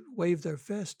 wave their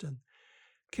fist. And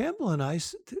Campbell and I,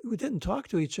 we didn't talk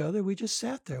to each other. We just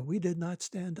sat there. We did not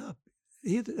stand up.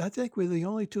 I think we're the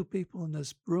only two people in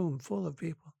this room full of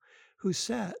people who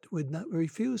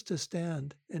refused to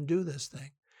stand and do this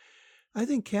thing. I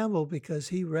think Campbell, because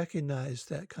he recognized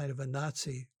that kind of a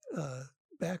Nazi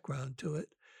background to it.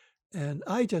 And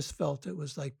I just felt it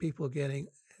was like people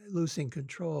losing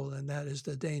control, and that is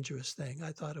the dangerous thing.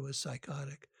 I thought it was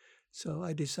psychotic. So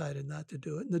I decided not to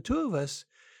do it. And the two of us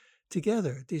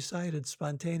together decided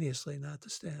spontaneously not to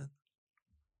stand.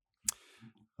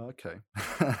 Okay.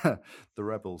 The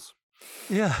rebels.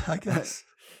 Yeah, I guess.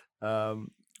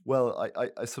 Well,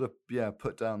 I sort of,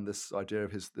 put down this idea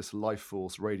of this life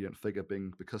force, radiant figure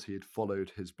being because he had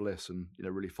followed his bliss and,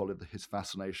 really followed his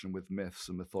fascination with myths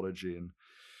and mythology and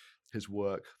his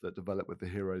work that developed with the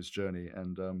hero's journey,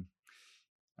 and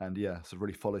sort of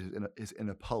really followed his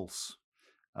inner pulse.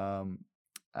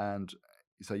 And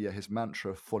so, his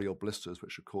mantra, follow your blisters,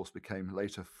 which of course became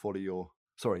later follow your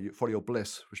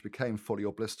bliss, which became follow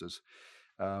your blisters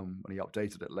when he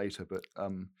updated it later. But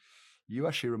you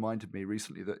actually reminded me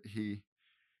recently that he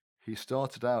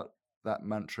started out that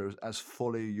mantra as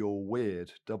follow your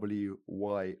weird,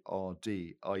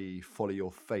 WYRD, i.e. follow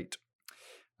your fate.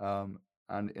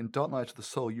 And in Dark Night of the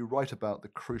Soul, you write about the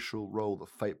crucial role that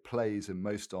fate plays in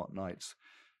most dark nights,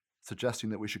 suggesting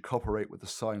that we should cooperate with the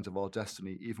signs of our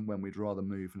destiny even when we'd rather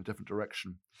move in a different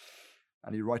direction.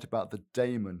 And you write about the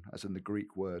daemon, as in the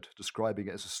Greek word, describing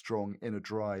it as a strong inner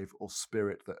drive or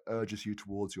spirit that urges you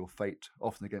towards your fate,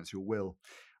 often against your will.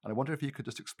 And I wonder if you could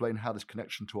just explain how this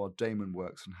connection to our daemon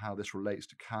works and how this relates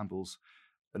to Campbell's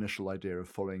initial idea of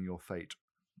following your fate.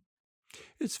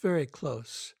 It's very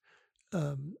close.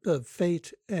 The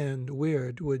fate and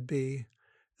weird would be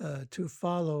to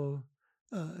follow,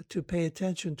 to pay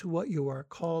attention to what you are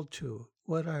called to.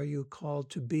 What are you called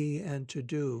to be and to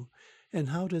do? And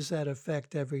how does that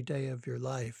affect every day of your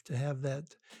life? To have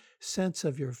that sense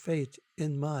of your fate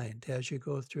in mind as you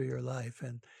go through your life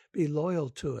and be loyal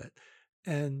to it.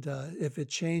 And if it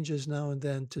changes now and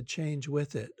then, to change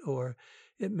with it, or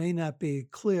it may not be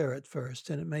clear at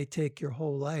first, and it may take your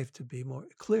whole life to be more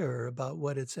clearer about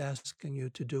what it's asking you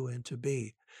to do and to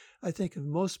be. I think in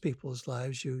most people's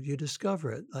lives, you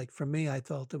discover it. Like for me, I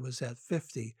felt it was at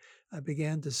 50. I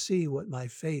began to see what my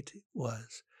fate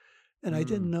was, and I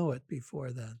didn't know it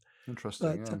before then.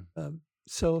 Interesting. But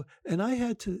and I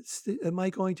had to, am I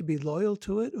going to be loyal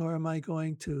to it, or am I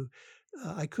going to,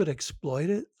 I could exploit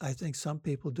it. I think some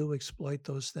people do exploit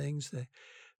those things.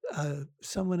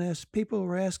 People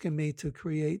were asking me to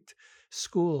create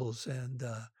schools and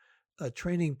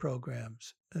training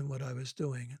programs and what I was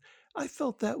doing. I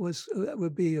felt that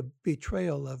would be a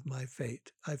betrayal of my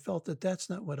fate. I felt that that's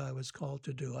not what I was called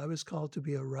to do. I was called to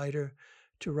be a writer,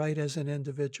 to write as an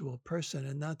individual person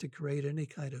and not to create any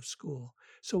kind of school.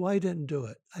 So I didn't do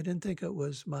it. I didn't think it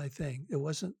was my thing. It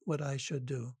wasn't what I should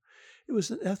do. It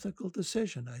was an ethical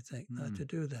decision, I think, not to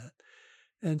do that.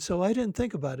 And so I didn't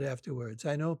think about it afterwards.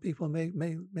 I know people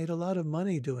made a lot of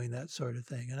money doing that sort of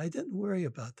thing, and I didn't worry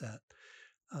about that.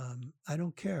 I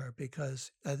don't care,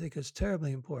 because I think it's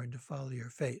terribly important to follow your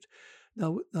fate.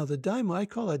 Now the daimon, I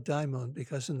call it daimon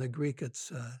because in the Greek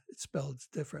it's spelled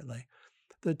differently.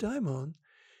 The daimon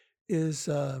is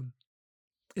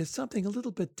something a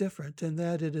little bit different in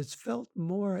that it is felt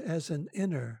more as an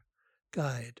inner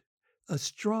guide, a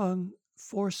strong,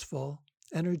 forceful,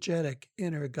 energetic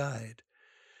inner guide.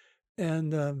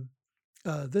 And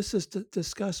this is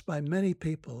discussed by many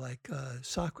people, like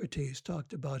Socrates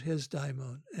talked about his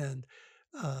daimon, and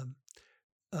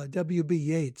W.B.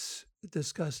 Yeats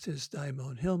discussed his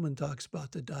daimon. Hillman talks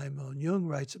about the daimon. Jung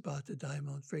writes about the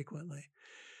daimon frequently.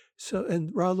 So,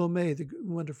 and Rollo May, the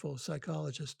wonderful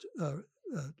psychologist,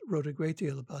 wrote a great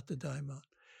deal about the daimon.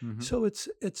 So it's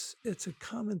a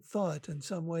common thought in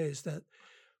some ways that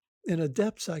in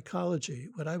adept psychology,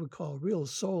 what I would call real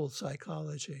soul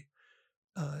psychology,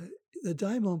 the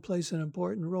daimon plays an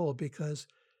important role, because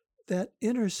that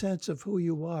inner sense of who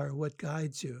you are, what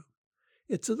guides you,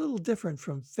 it's a little different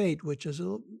from fate, which is a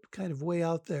little kind of way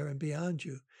out there and beyond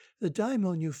you. The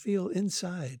daimon you feel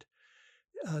inside.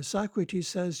 Socrates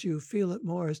says you feel it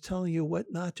more as telling you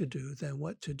what not to do than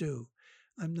what to do.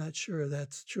 I'm not sure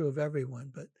that's true of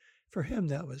everyone, but for him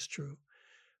that was true.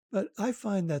 But I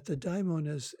find that the daimon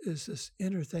is this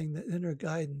inner thing, the inner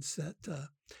guidance that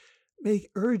may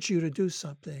urge you to do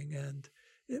something, and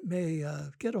it may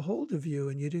get a hold of you,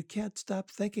 and you can't stop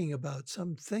thinking about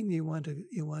something you want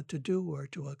to do or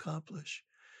to accomplish.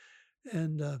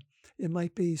 And it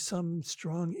might be some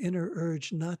strong inner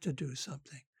urge not to do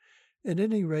something. At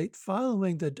any rate,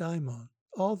 following the daimon,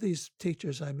 all these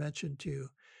teachers I mentioned to you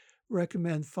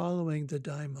recommend following the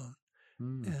daimon.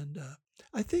 And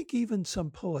I think even some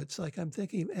poets, like I'm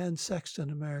thinking of Anne Sexton,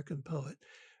 American poet,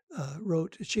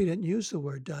 wrote, she didn't use the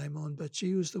word daimon, but she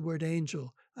used the word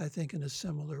angel, I think, in a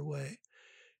similar way.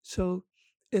 So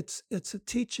it's a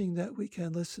teaching that we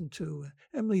can listen to.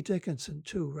 Emily Dickinson,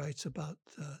 too, writes about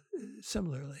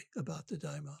similarly about the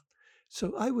daimon.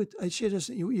 So she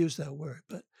doesn't use that word,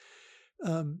 but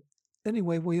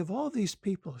anyway, we have all these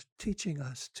people teaching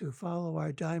us to follow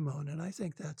our daimon, and I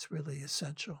think that's really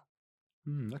essential.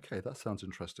 Okay, that sounds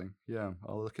interesting. Yeah,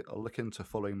 I'll look into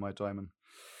following my daimon.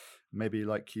 Maybe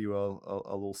like you,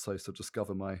 I'll also sort of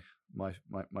discover my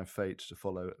fate to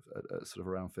follow at sort of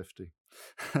around 50.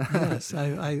 Yes,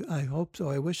 I hope so.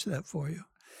 I wish that for you.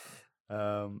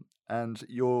 And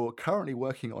you're currently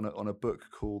working on a book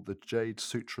called The Jade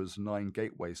Sutra's 9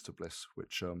 Gateways to Bliss,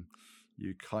 which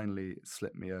you kindly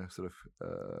slipped me a sort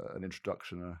of an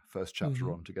introduction, a first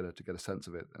chapter on to get a sense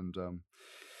of it. And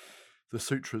the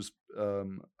sutras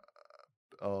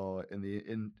are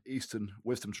in Eastern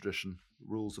wisdom tradition,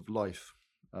 rules of life,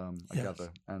 I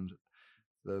gather, and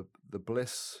the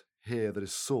bliss here that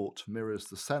is sought mirrors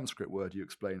the Sanskrit word you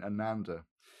explain, Ananda,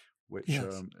 which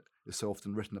is so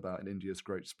often written about in India's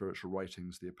great spiritual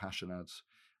writings, the Upanishads.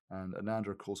 And Ananda,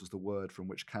 of course, is the word from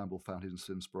which Campbell found his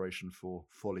inspiration for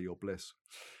folly or bliss.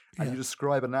 And you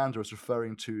describe Ananda as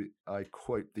referring to, I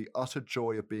quote, the utter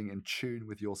joy of being in tune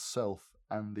with yourself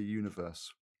and the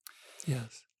universe.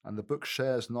 Yes. And the book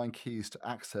shares 9 keys to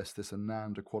access this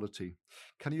Ananda quality.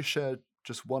 Can you share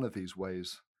just one of these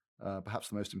ways, perhaps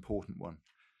the most important one?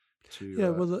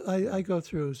 Well, I go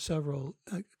through several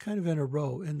kind of in a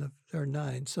row, there are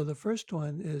 9. So the first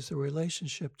one is the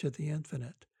relationship to the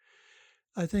infinite.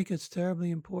 I think it's terribly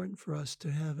important for us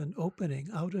to have an opening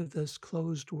out of this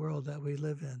closed world that we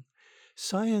live in.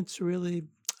 Science really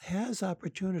has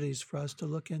opportunities for us to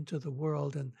look into the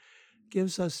world and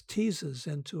gives us teases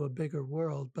into a bigger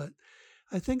world. But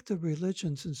I think the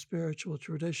religions and spiritual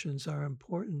traditions are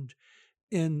important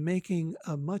in making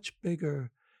a much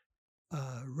bigger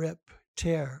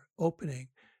tear opening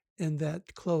in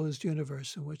that closed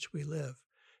universe in which we live.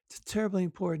 It's terribly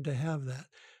important to have that.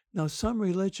 Now, some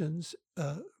religions,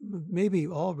 maybe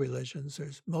all religions,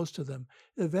 there's most of them,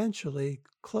 eventually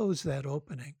close that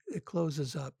opening. It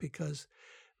closes up because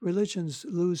religions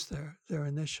lose their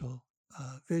initial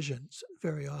visions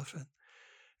very often,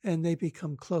 and they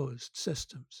become closed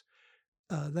systems.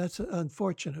 That's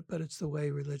unfortunate, but it's the way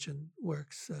religion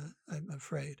works, I'm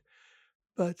afraid.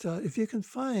 But if you can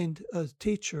find a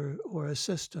teacher or a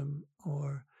system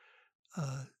or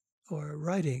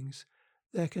writings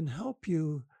that can help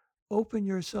you open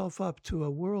yourself up to a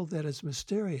world that is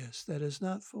mysterious, that is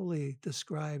not fully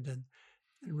described and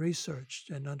researched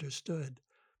and understood,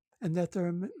 and that there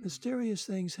are mysterious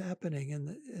things happening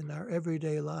in our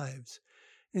everyday lives.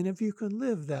 And if you can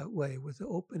live that way with the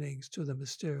openings to the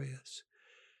mysterious,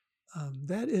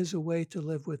 that is a way to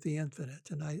live with the infinite.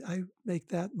 And I make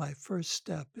that my first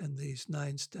step in these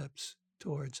 9 steps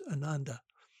towards Ananda.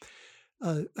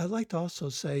 I'd like to also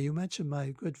say, you mentioned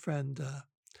my good friend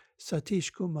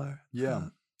Satish Kumar. Yeah.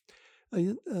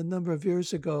 A number of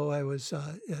years ago, I was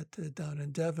down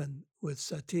in Devon with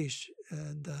Satish,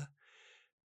 and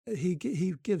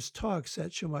he gives talks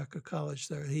at Schumacher College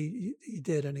there. He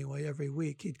did anyway every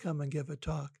week. He'd come and give a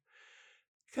talk,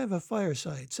 kind of a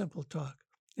fireside, simple talk.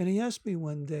 And he asked me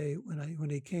one day when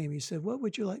he came, he said, "What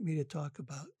would you like me to talk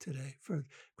about today?"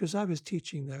 Because I was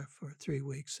teaching there for 3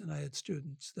 weeks and I had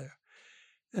students there.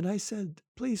 And I said,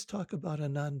 "Please talk about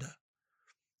Ananda."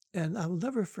 And I'll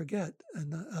never forget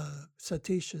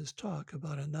Satish's talk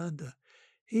about Ananda.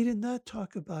 He did not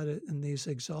talk about it in these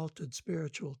exalted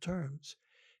spiritual terms.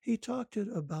 He talked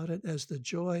about it as the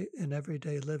joy in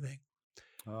everyday living,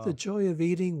 the joy of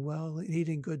eating well and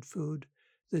eating good food,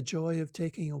 the joy of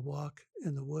taking a walk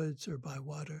in the woods or by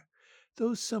water.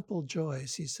 Those simple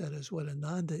joys, he said, is what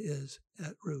Ananda is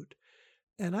at root.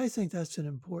 And I think that's an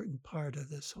important part of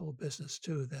this whole business,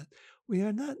 too, that we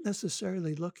are not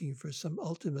necessarily looking for some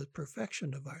ultimate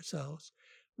perfection of ourselves.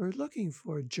 We're looking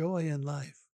for joy in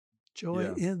life,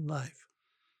 in life.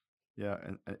 Yeah,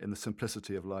 and in the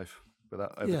simplicity of life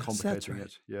without overcomplicating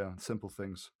it. Yeah, simple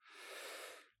things.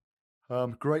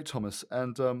 Great, Thomas.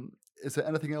 And is there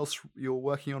anything else you're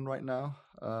working on right now?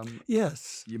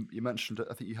 Yes, You mentioned,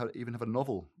 I think you even have a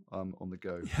novel on the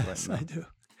go right yes, I now. do.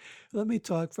 Let me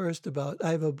talk first about,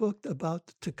 I have a book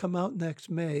about to come out next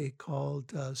May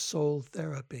called Soul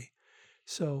Therapy.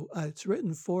 So it's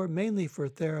written mainly for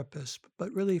therapists,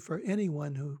 but really for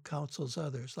anyone who counsels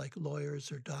others, like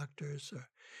lawyers or doctors or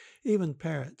even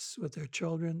parents with their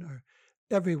children, or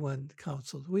everyone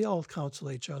counsels. We all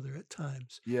counsel each other at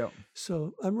times. Yeah.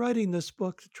 So I'm writing this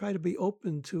book to try to be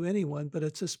open to anyone, but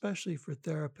it's especially for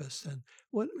therapists. And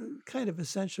what kind of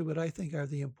essentially what I think are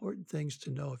the important things to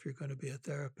know if you're going to be a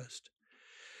therapist.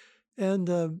 And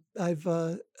I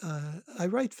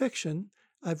write fiction.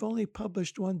 I've only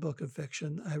published one book of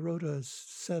fiction. I wrote a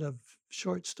set of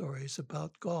short stories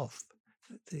about golf,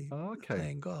 Oh, okay.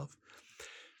 playing golf.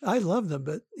 I love them,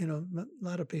 but a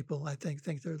lot of people I think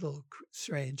they're a little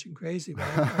strange and crazy, but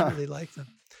I really like them.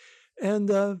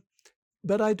 And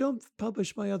but I don't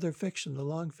publish my other fiction, the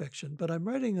long fiction. But I'm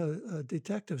writing a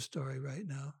detective story right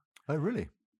now. Oh, really?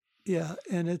 Yeah,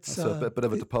 and it's That's a bit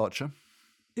of a departure.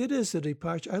 It is a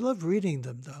departure. I love reading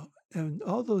them, though. And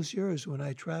all those years when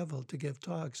I traveled to give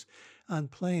talks on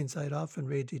planes, I'd often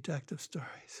read detective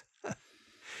stories.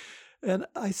 And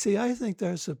I think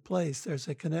there's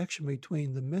a connection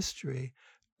between the mystery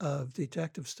of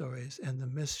detective stories and the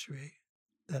mystery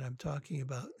that I'm talking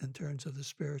about in terms of the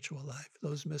spiritual life,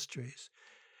 those mysteries.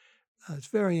 It's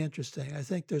very interesting. I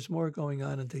think there's more going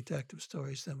on in detective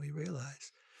stories than we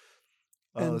realize.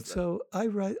 And so I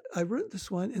wrote this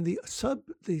one, and the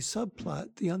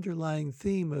subplot, the underlying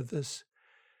theme of this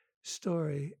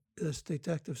story, this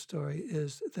detective story,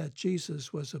 is that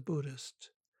Jesus was a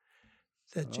Buddhist,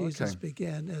 that Jesus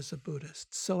began as a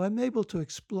Buddhist. So I'm able to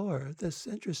explore this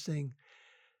interesting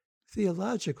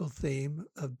theological theme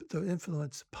of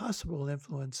the possible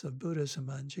influence of Buddhism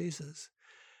on Jesus,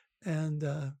 and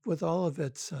with all of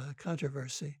its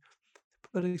controversy,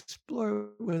 but explore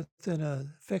within a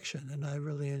fiction, and I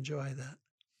really enjoy that.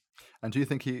 And do you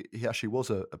think he actually was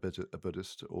a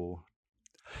Buddhist or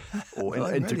Well,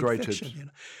 I'm integrated?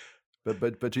 fiction,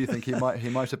 But do you think he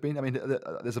might have been? I mean,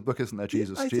 there's a book, isn't there?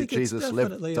 Jesus. I think Jesus it's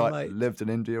definitely lived in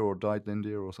India or died in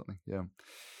India or something. Yeah.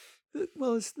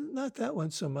 Well, it's not that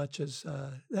one so much as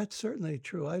that's certainly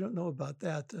true. I don't know about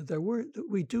that.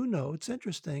 We do know, it's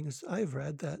interesting, as I've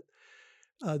read, that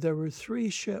there were 3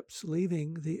 ships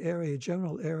leaving the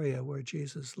general area where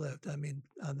Jesus lived. I mean,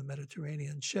 on the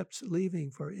Mediterranean, ships leaving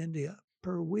for India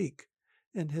per week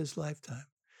in his lifetime.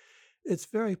 It's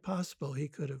very possible he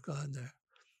could have gone there.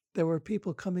 There were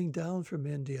people coming down from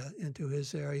India into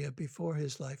his area before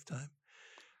his lifetime.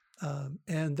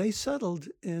 And they settled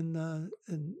in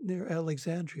near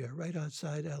Alexandria, right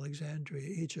outside Alexandria,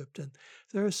 Egypt. And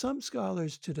there are some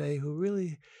scholars today who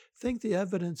really think the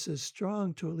evidence is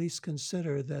strong to at least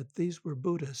consider that these were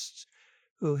Buddhists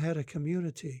who had a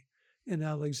community in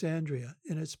Alexandria,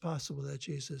 and it's possible that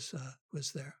Jesus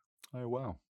was there. Oh,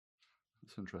 wow.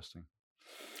 That's interesting.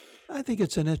 I think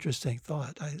it's an interesting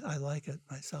thought. I like it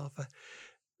myself.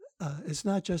 It's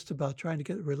not just about trying to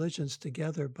get religions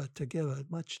together, but to give a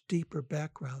much deeper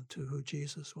background to who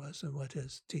Jesus was and what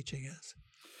his teaching is.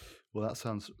 Well, that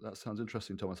sounds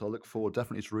interesting, Thomas. I'll look forward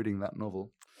definitely to reading that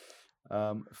novel.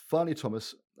 Finally,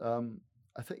 Thomas,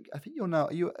 I think you're now.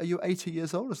 Are you 80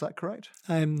 years old? Is that correct?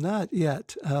 I am not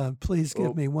yet. Please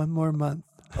give me one more month.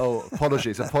 Oh,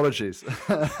 apologies.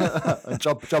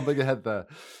 Jumping ahead there.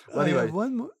 Well,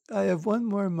 anyway, I have one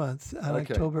more month on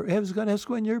October. I was going to ask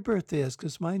when your birthday is,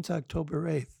 because mine's October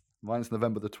 8th. Mine's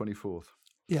November the 24th.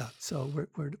 Yeah, so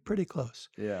we're pretty close.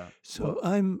 Yeah. So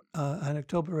I'm on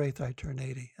October 8th. I turn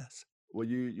 80. Yes. Well,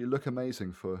 you look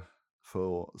amazing for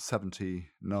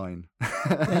 79.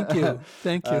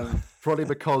 Thank you. Probably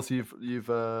because you've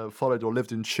followed or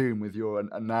lived in tune with your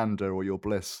Ananda or your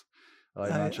bliss.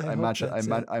 I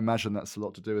imagine that's a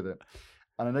lot to do with it.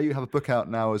 And I know you have a book out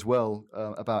now as well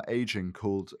about aging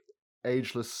called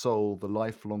Ageless Soul: The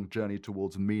Lifelong Journey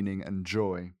Towards Meaning and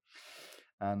Joy.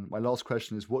 And my last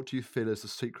question is, what do you feel is the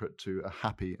secret to a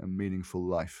happy and meaningful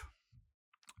life?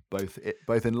 Both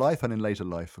in life and in later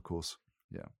life, of course.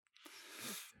 Yeah.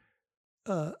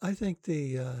 I think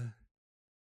the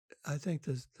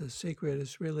secret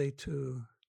is really to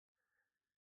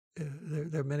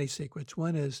there are many secrets.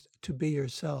 One is to be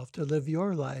yourself, to live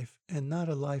your life and not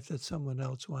a life that someone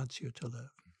else wants you to live.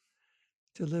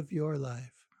 To live your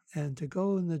life and to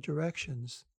go in the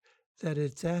directions that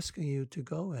it's asking you to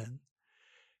go in,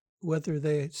 whether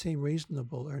they seem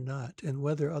reasonable or not, and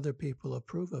whether other people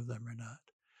approve of them or not.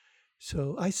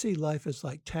 So I see life as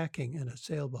like tacking in a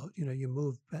sailboat. You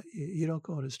move, you don't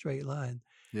go in a straight line.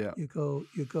 Yeah. You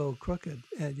go crooked,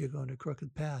 and you go in a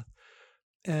crooked path.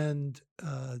 And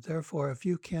therefore, if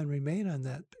you can remain on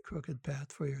that crooked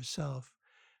path for yourself,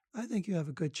 I think you have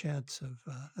a good chance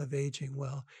of aging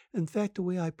well. In fact, the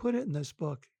way I put it in this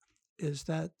book is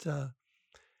that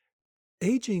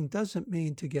aging doesn't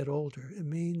mean to get older. It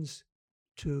means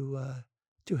to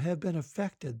have been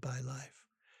affected by life.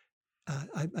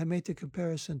 I made the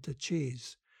comparison to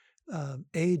cheese.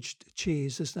 Aged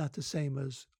cheese is not the same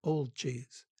as old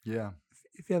cheese. Yeah.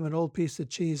 If you have an old piece of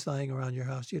cheese lying around your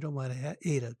house, you don't want to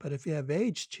eat it. But if you have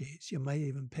aged cheese, you might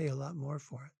even pay a lot more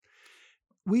for it.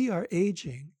 We are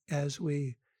aging as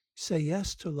we say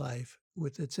yes to life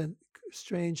with its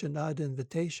strange and odd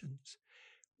invitations.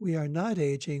 We are not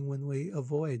aging when we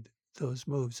avoid those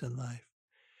moves in life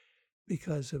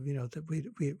because of,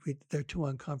 that they're too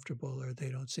uncomfortable or they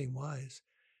don't seem wise.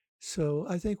 So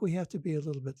I think we have to be a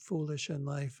little bit foolish in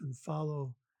life and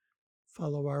follow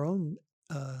our own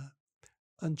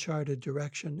uncharted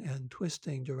direction and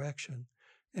twisting direction.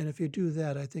 And if you do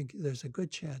that, I think there's a good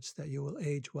chance that you will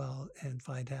age well and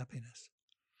find happiness.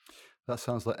 That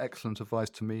sounds like excellent advice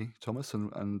to me, Thomas,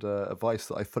 and advice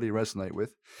that I fully resonate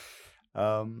with.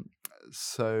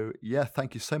 So, yeah,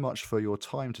 thank you so much for your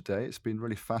time today. It's been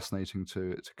really fascinating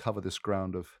to cover this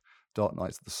ground of Dark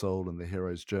Nights of the Soul and the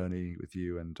hero's journey with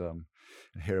you, and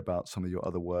hear about some of your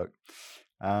other work.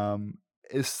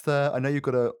 Is there? I know you've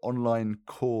got an online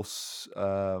course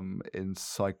in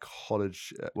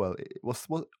psychology. Well,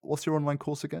 what's your online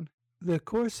course again? The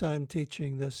course I'm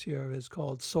teaching this year is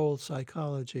called Soul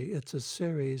Psychology. It's a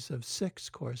series of 6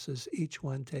 courses. Each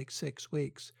one takes 6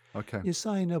 weeks. Okay. You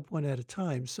sign up one at a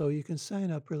time, so you can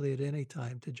sign up really at any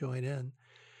time to join in.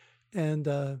 And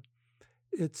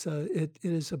it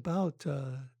is about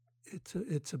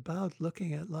it's about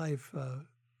looking at life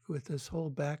with this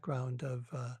whole background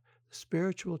of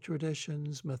spiritual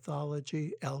traditions,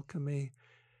 mythology, alchemy.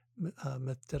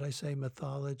 Did I say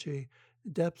mythology?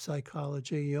 Depth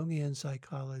psychology, Jungian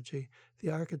psychology,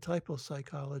 the archetypal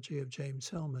psychology of James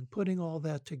Hillman, putting all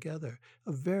that together,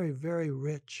 a very, very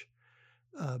rich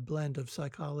blend of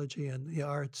psychology and the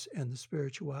arts and the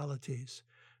spiritualities.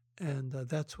 And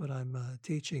that's what I'm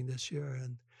teaching this year,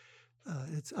 and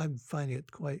I'm finding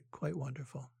it quite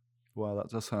wonderful. Wow, that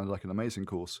does sound like an amazing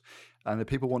course. And if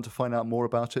people want to find out more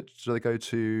about it, do they go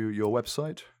to your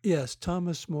website? Yes,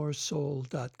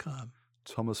 thomasmoresoul.com.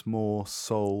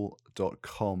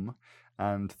 thomasmoresoul.com,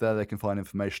 and there they can find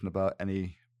information about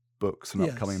any books and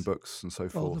upcoming books and so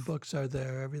forth. All the books are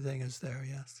there. Everything is there,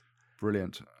 yes.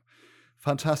 Brilliant.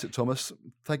 Fantastic, Thomas.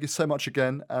 Thank you so much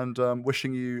again, and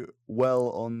wishing you well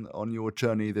on your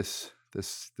journey this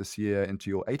year into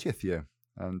your 80th year.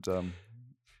 And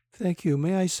thank you.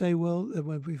 May I say,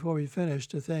 Will, before we finish,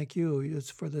 to thank you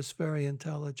for this very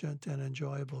intelligent and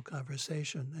enjoyable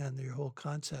conversation and your whole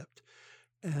concept.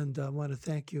 And I want to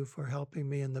thank you for helping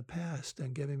me in the past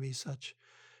and giving me such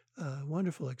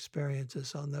wonderful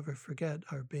experiences. I'll never forget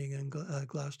our being in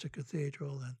Gloucester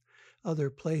Cathedral and other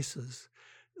places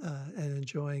and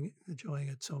enjoying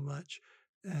it so much.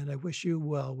 And I wish you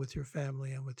well with your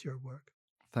family and with your work.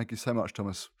 Thank you so much,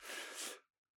 Thomas.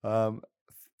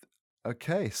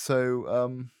 Okay,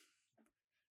 so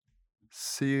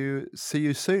see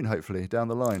you soon, hopefully, down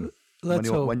the line. Let's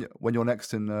hope. When you're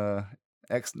next in the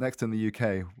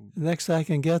UK. Next I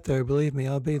can get there, believe me,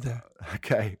 I'll be there.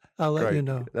 Okay. I'll let you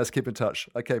know. Let's keep in touch.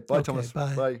 Okay, bye, Okay, Thomas.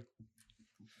 bye. Bye.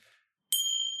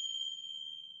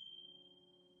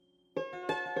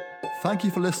 Thank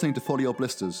you for listening to Follow Your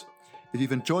Blisters. If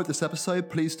you've enjoyed this episode,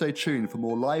 please stay tuned for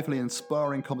more lively,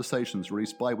 inspiring conversations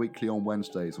released bi-weekly on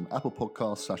Wednesdays on Apple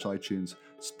Podcasts / iTunes,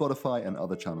 Spotify, and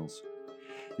other channels.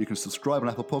 You can subscribe on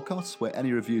Apple Podcasts, where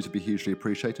any reviews would be hugely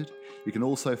appreciated. You can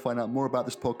also find out more about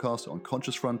this podcast on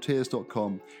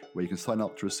consciousfrontiers.com, where you can sign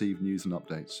up to receive news and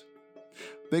updates.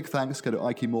 Big thanks go to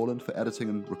Ike Morland for editing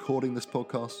and recording this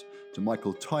podcast, to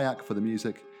Michael Tyak for the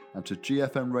music, and to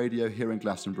GFM Radio here in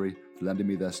Glastonbury for lending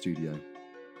me their studio.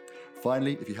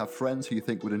 Finally, if you have friends who you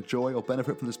think would enjoy or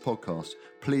benefit from this podcast,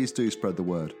 please do spread the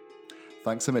word.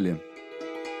 Thanks a million.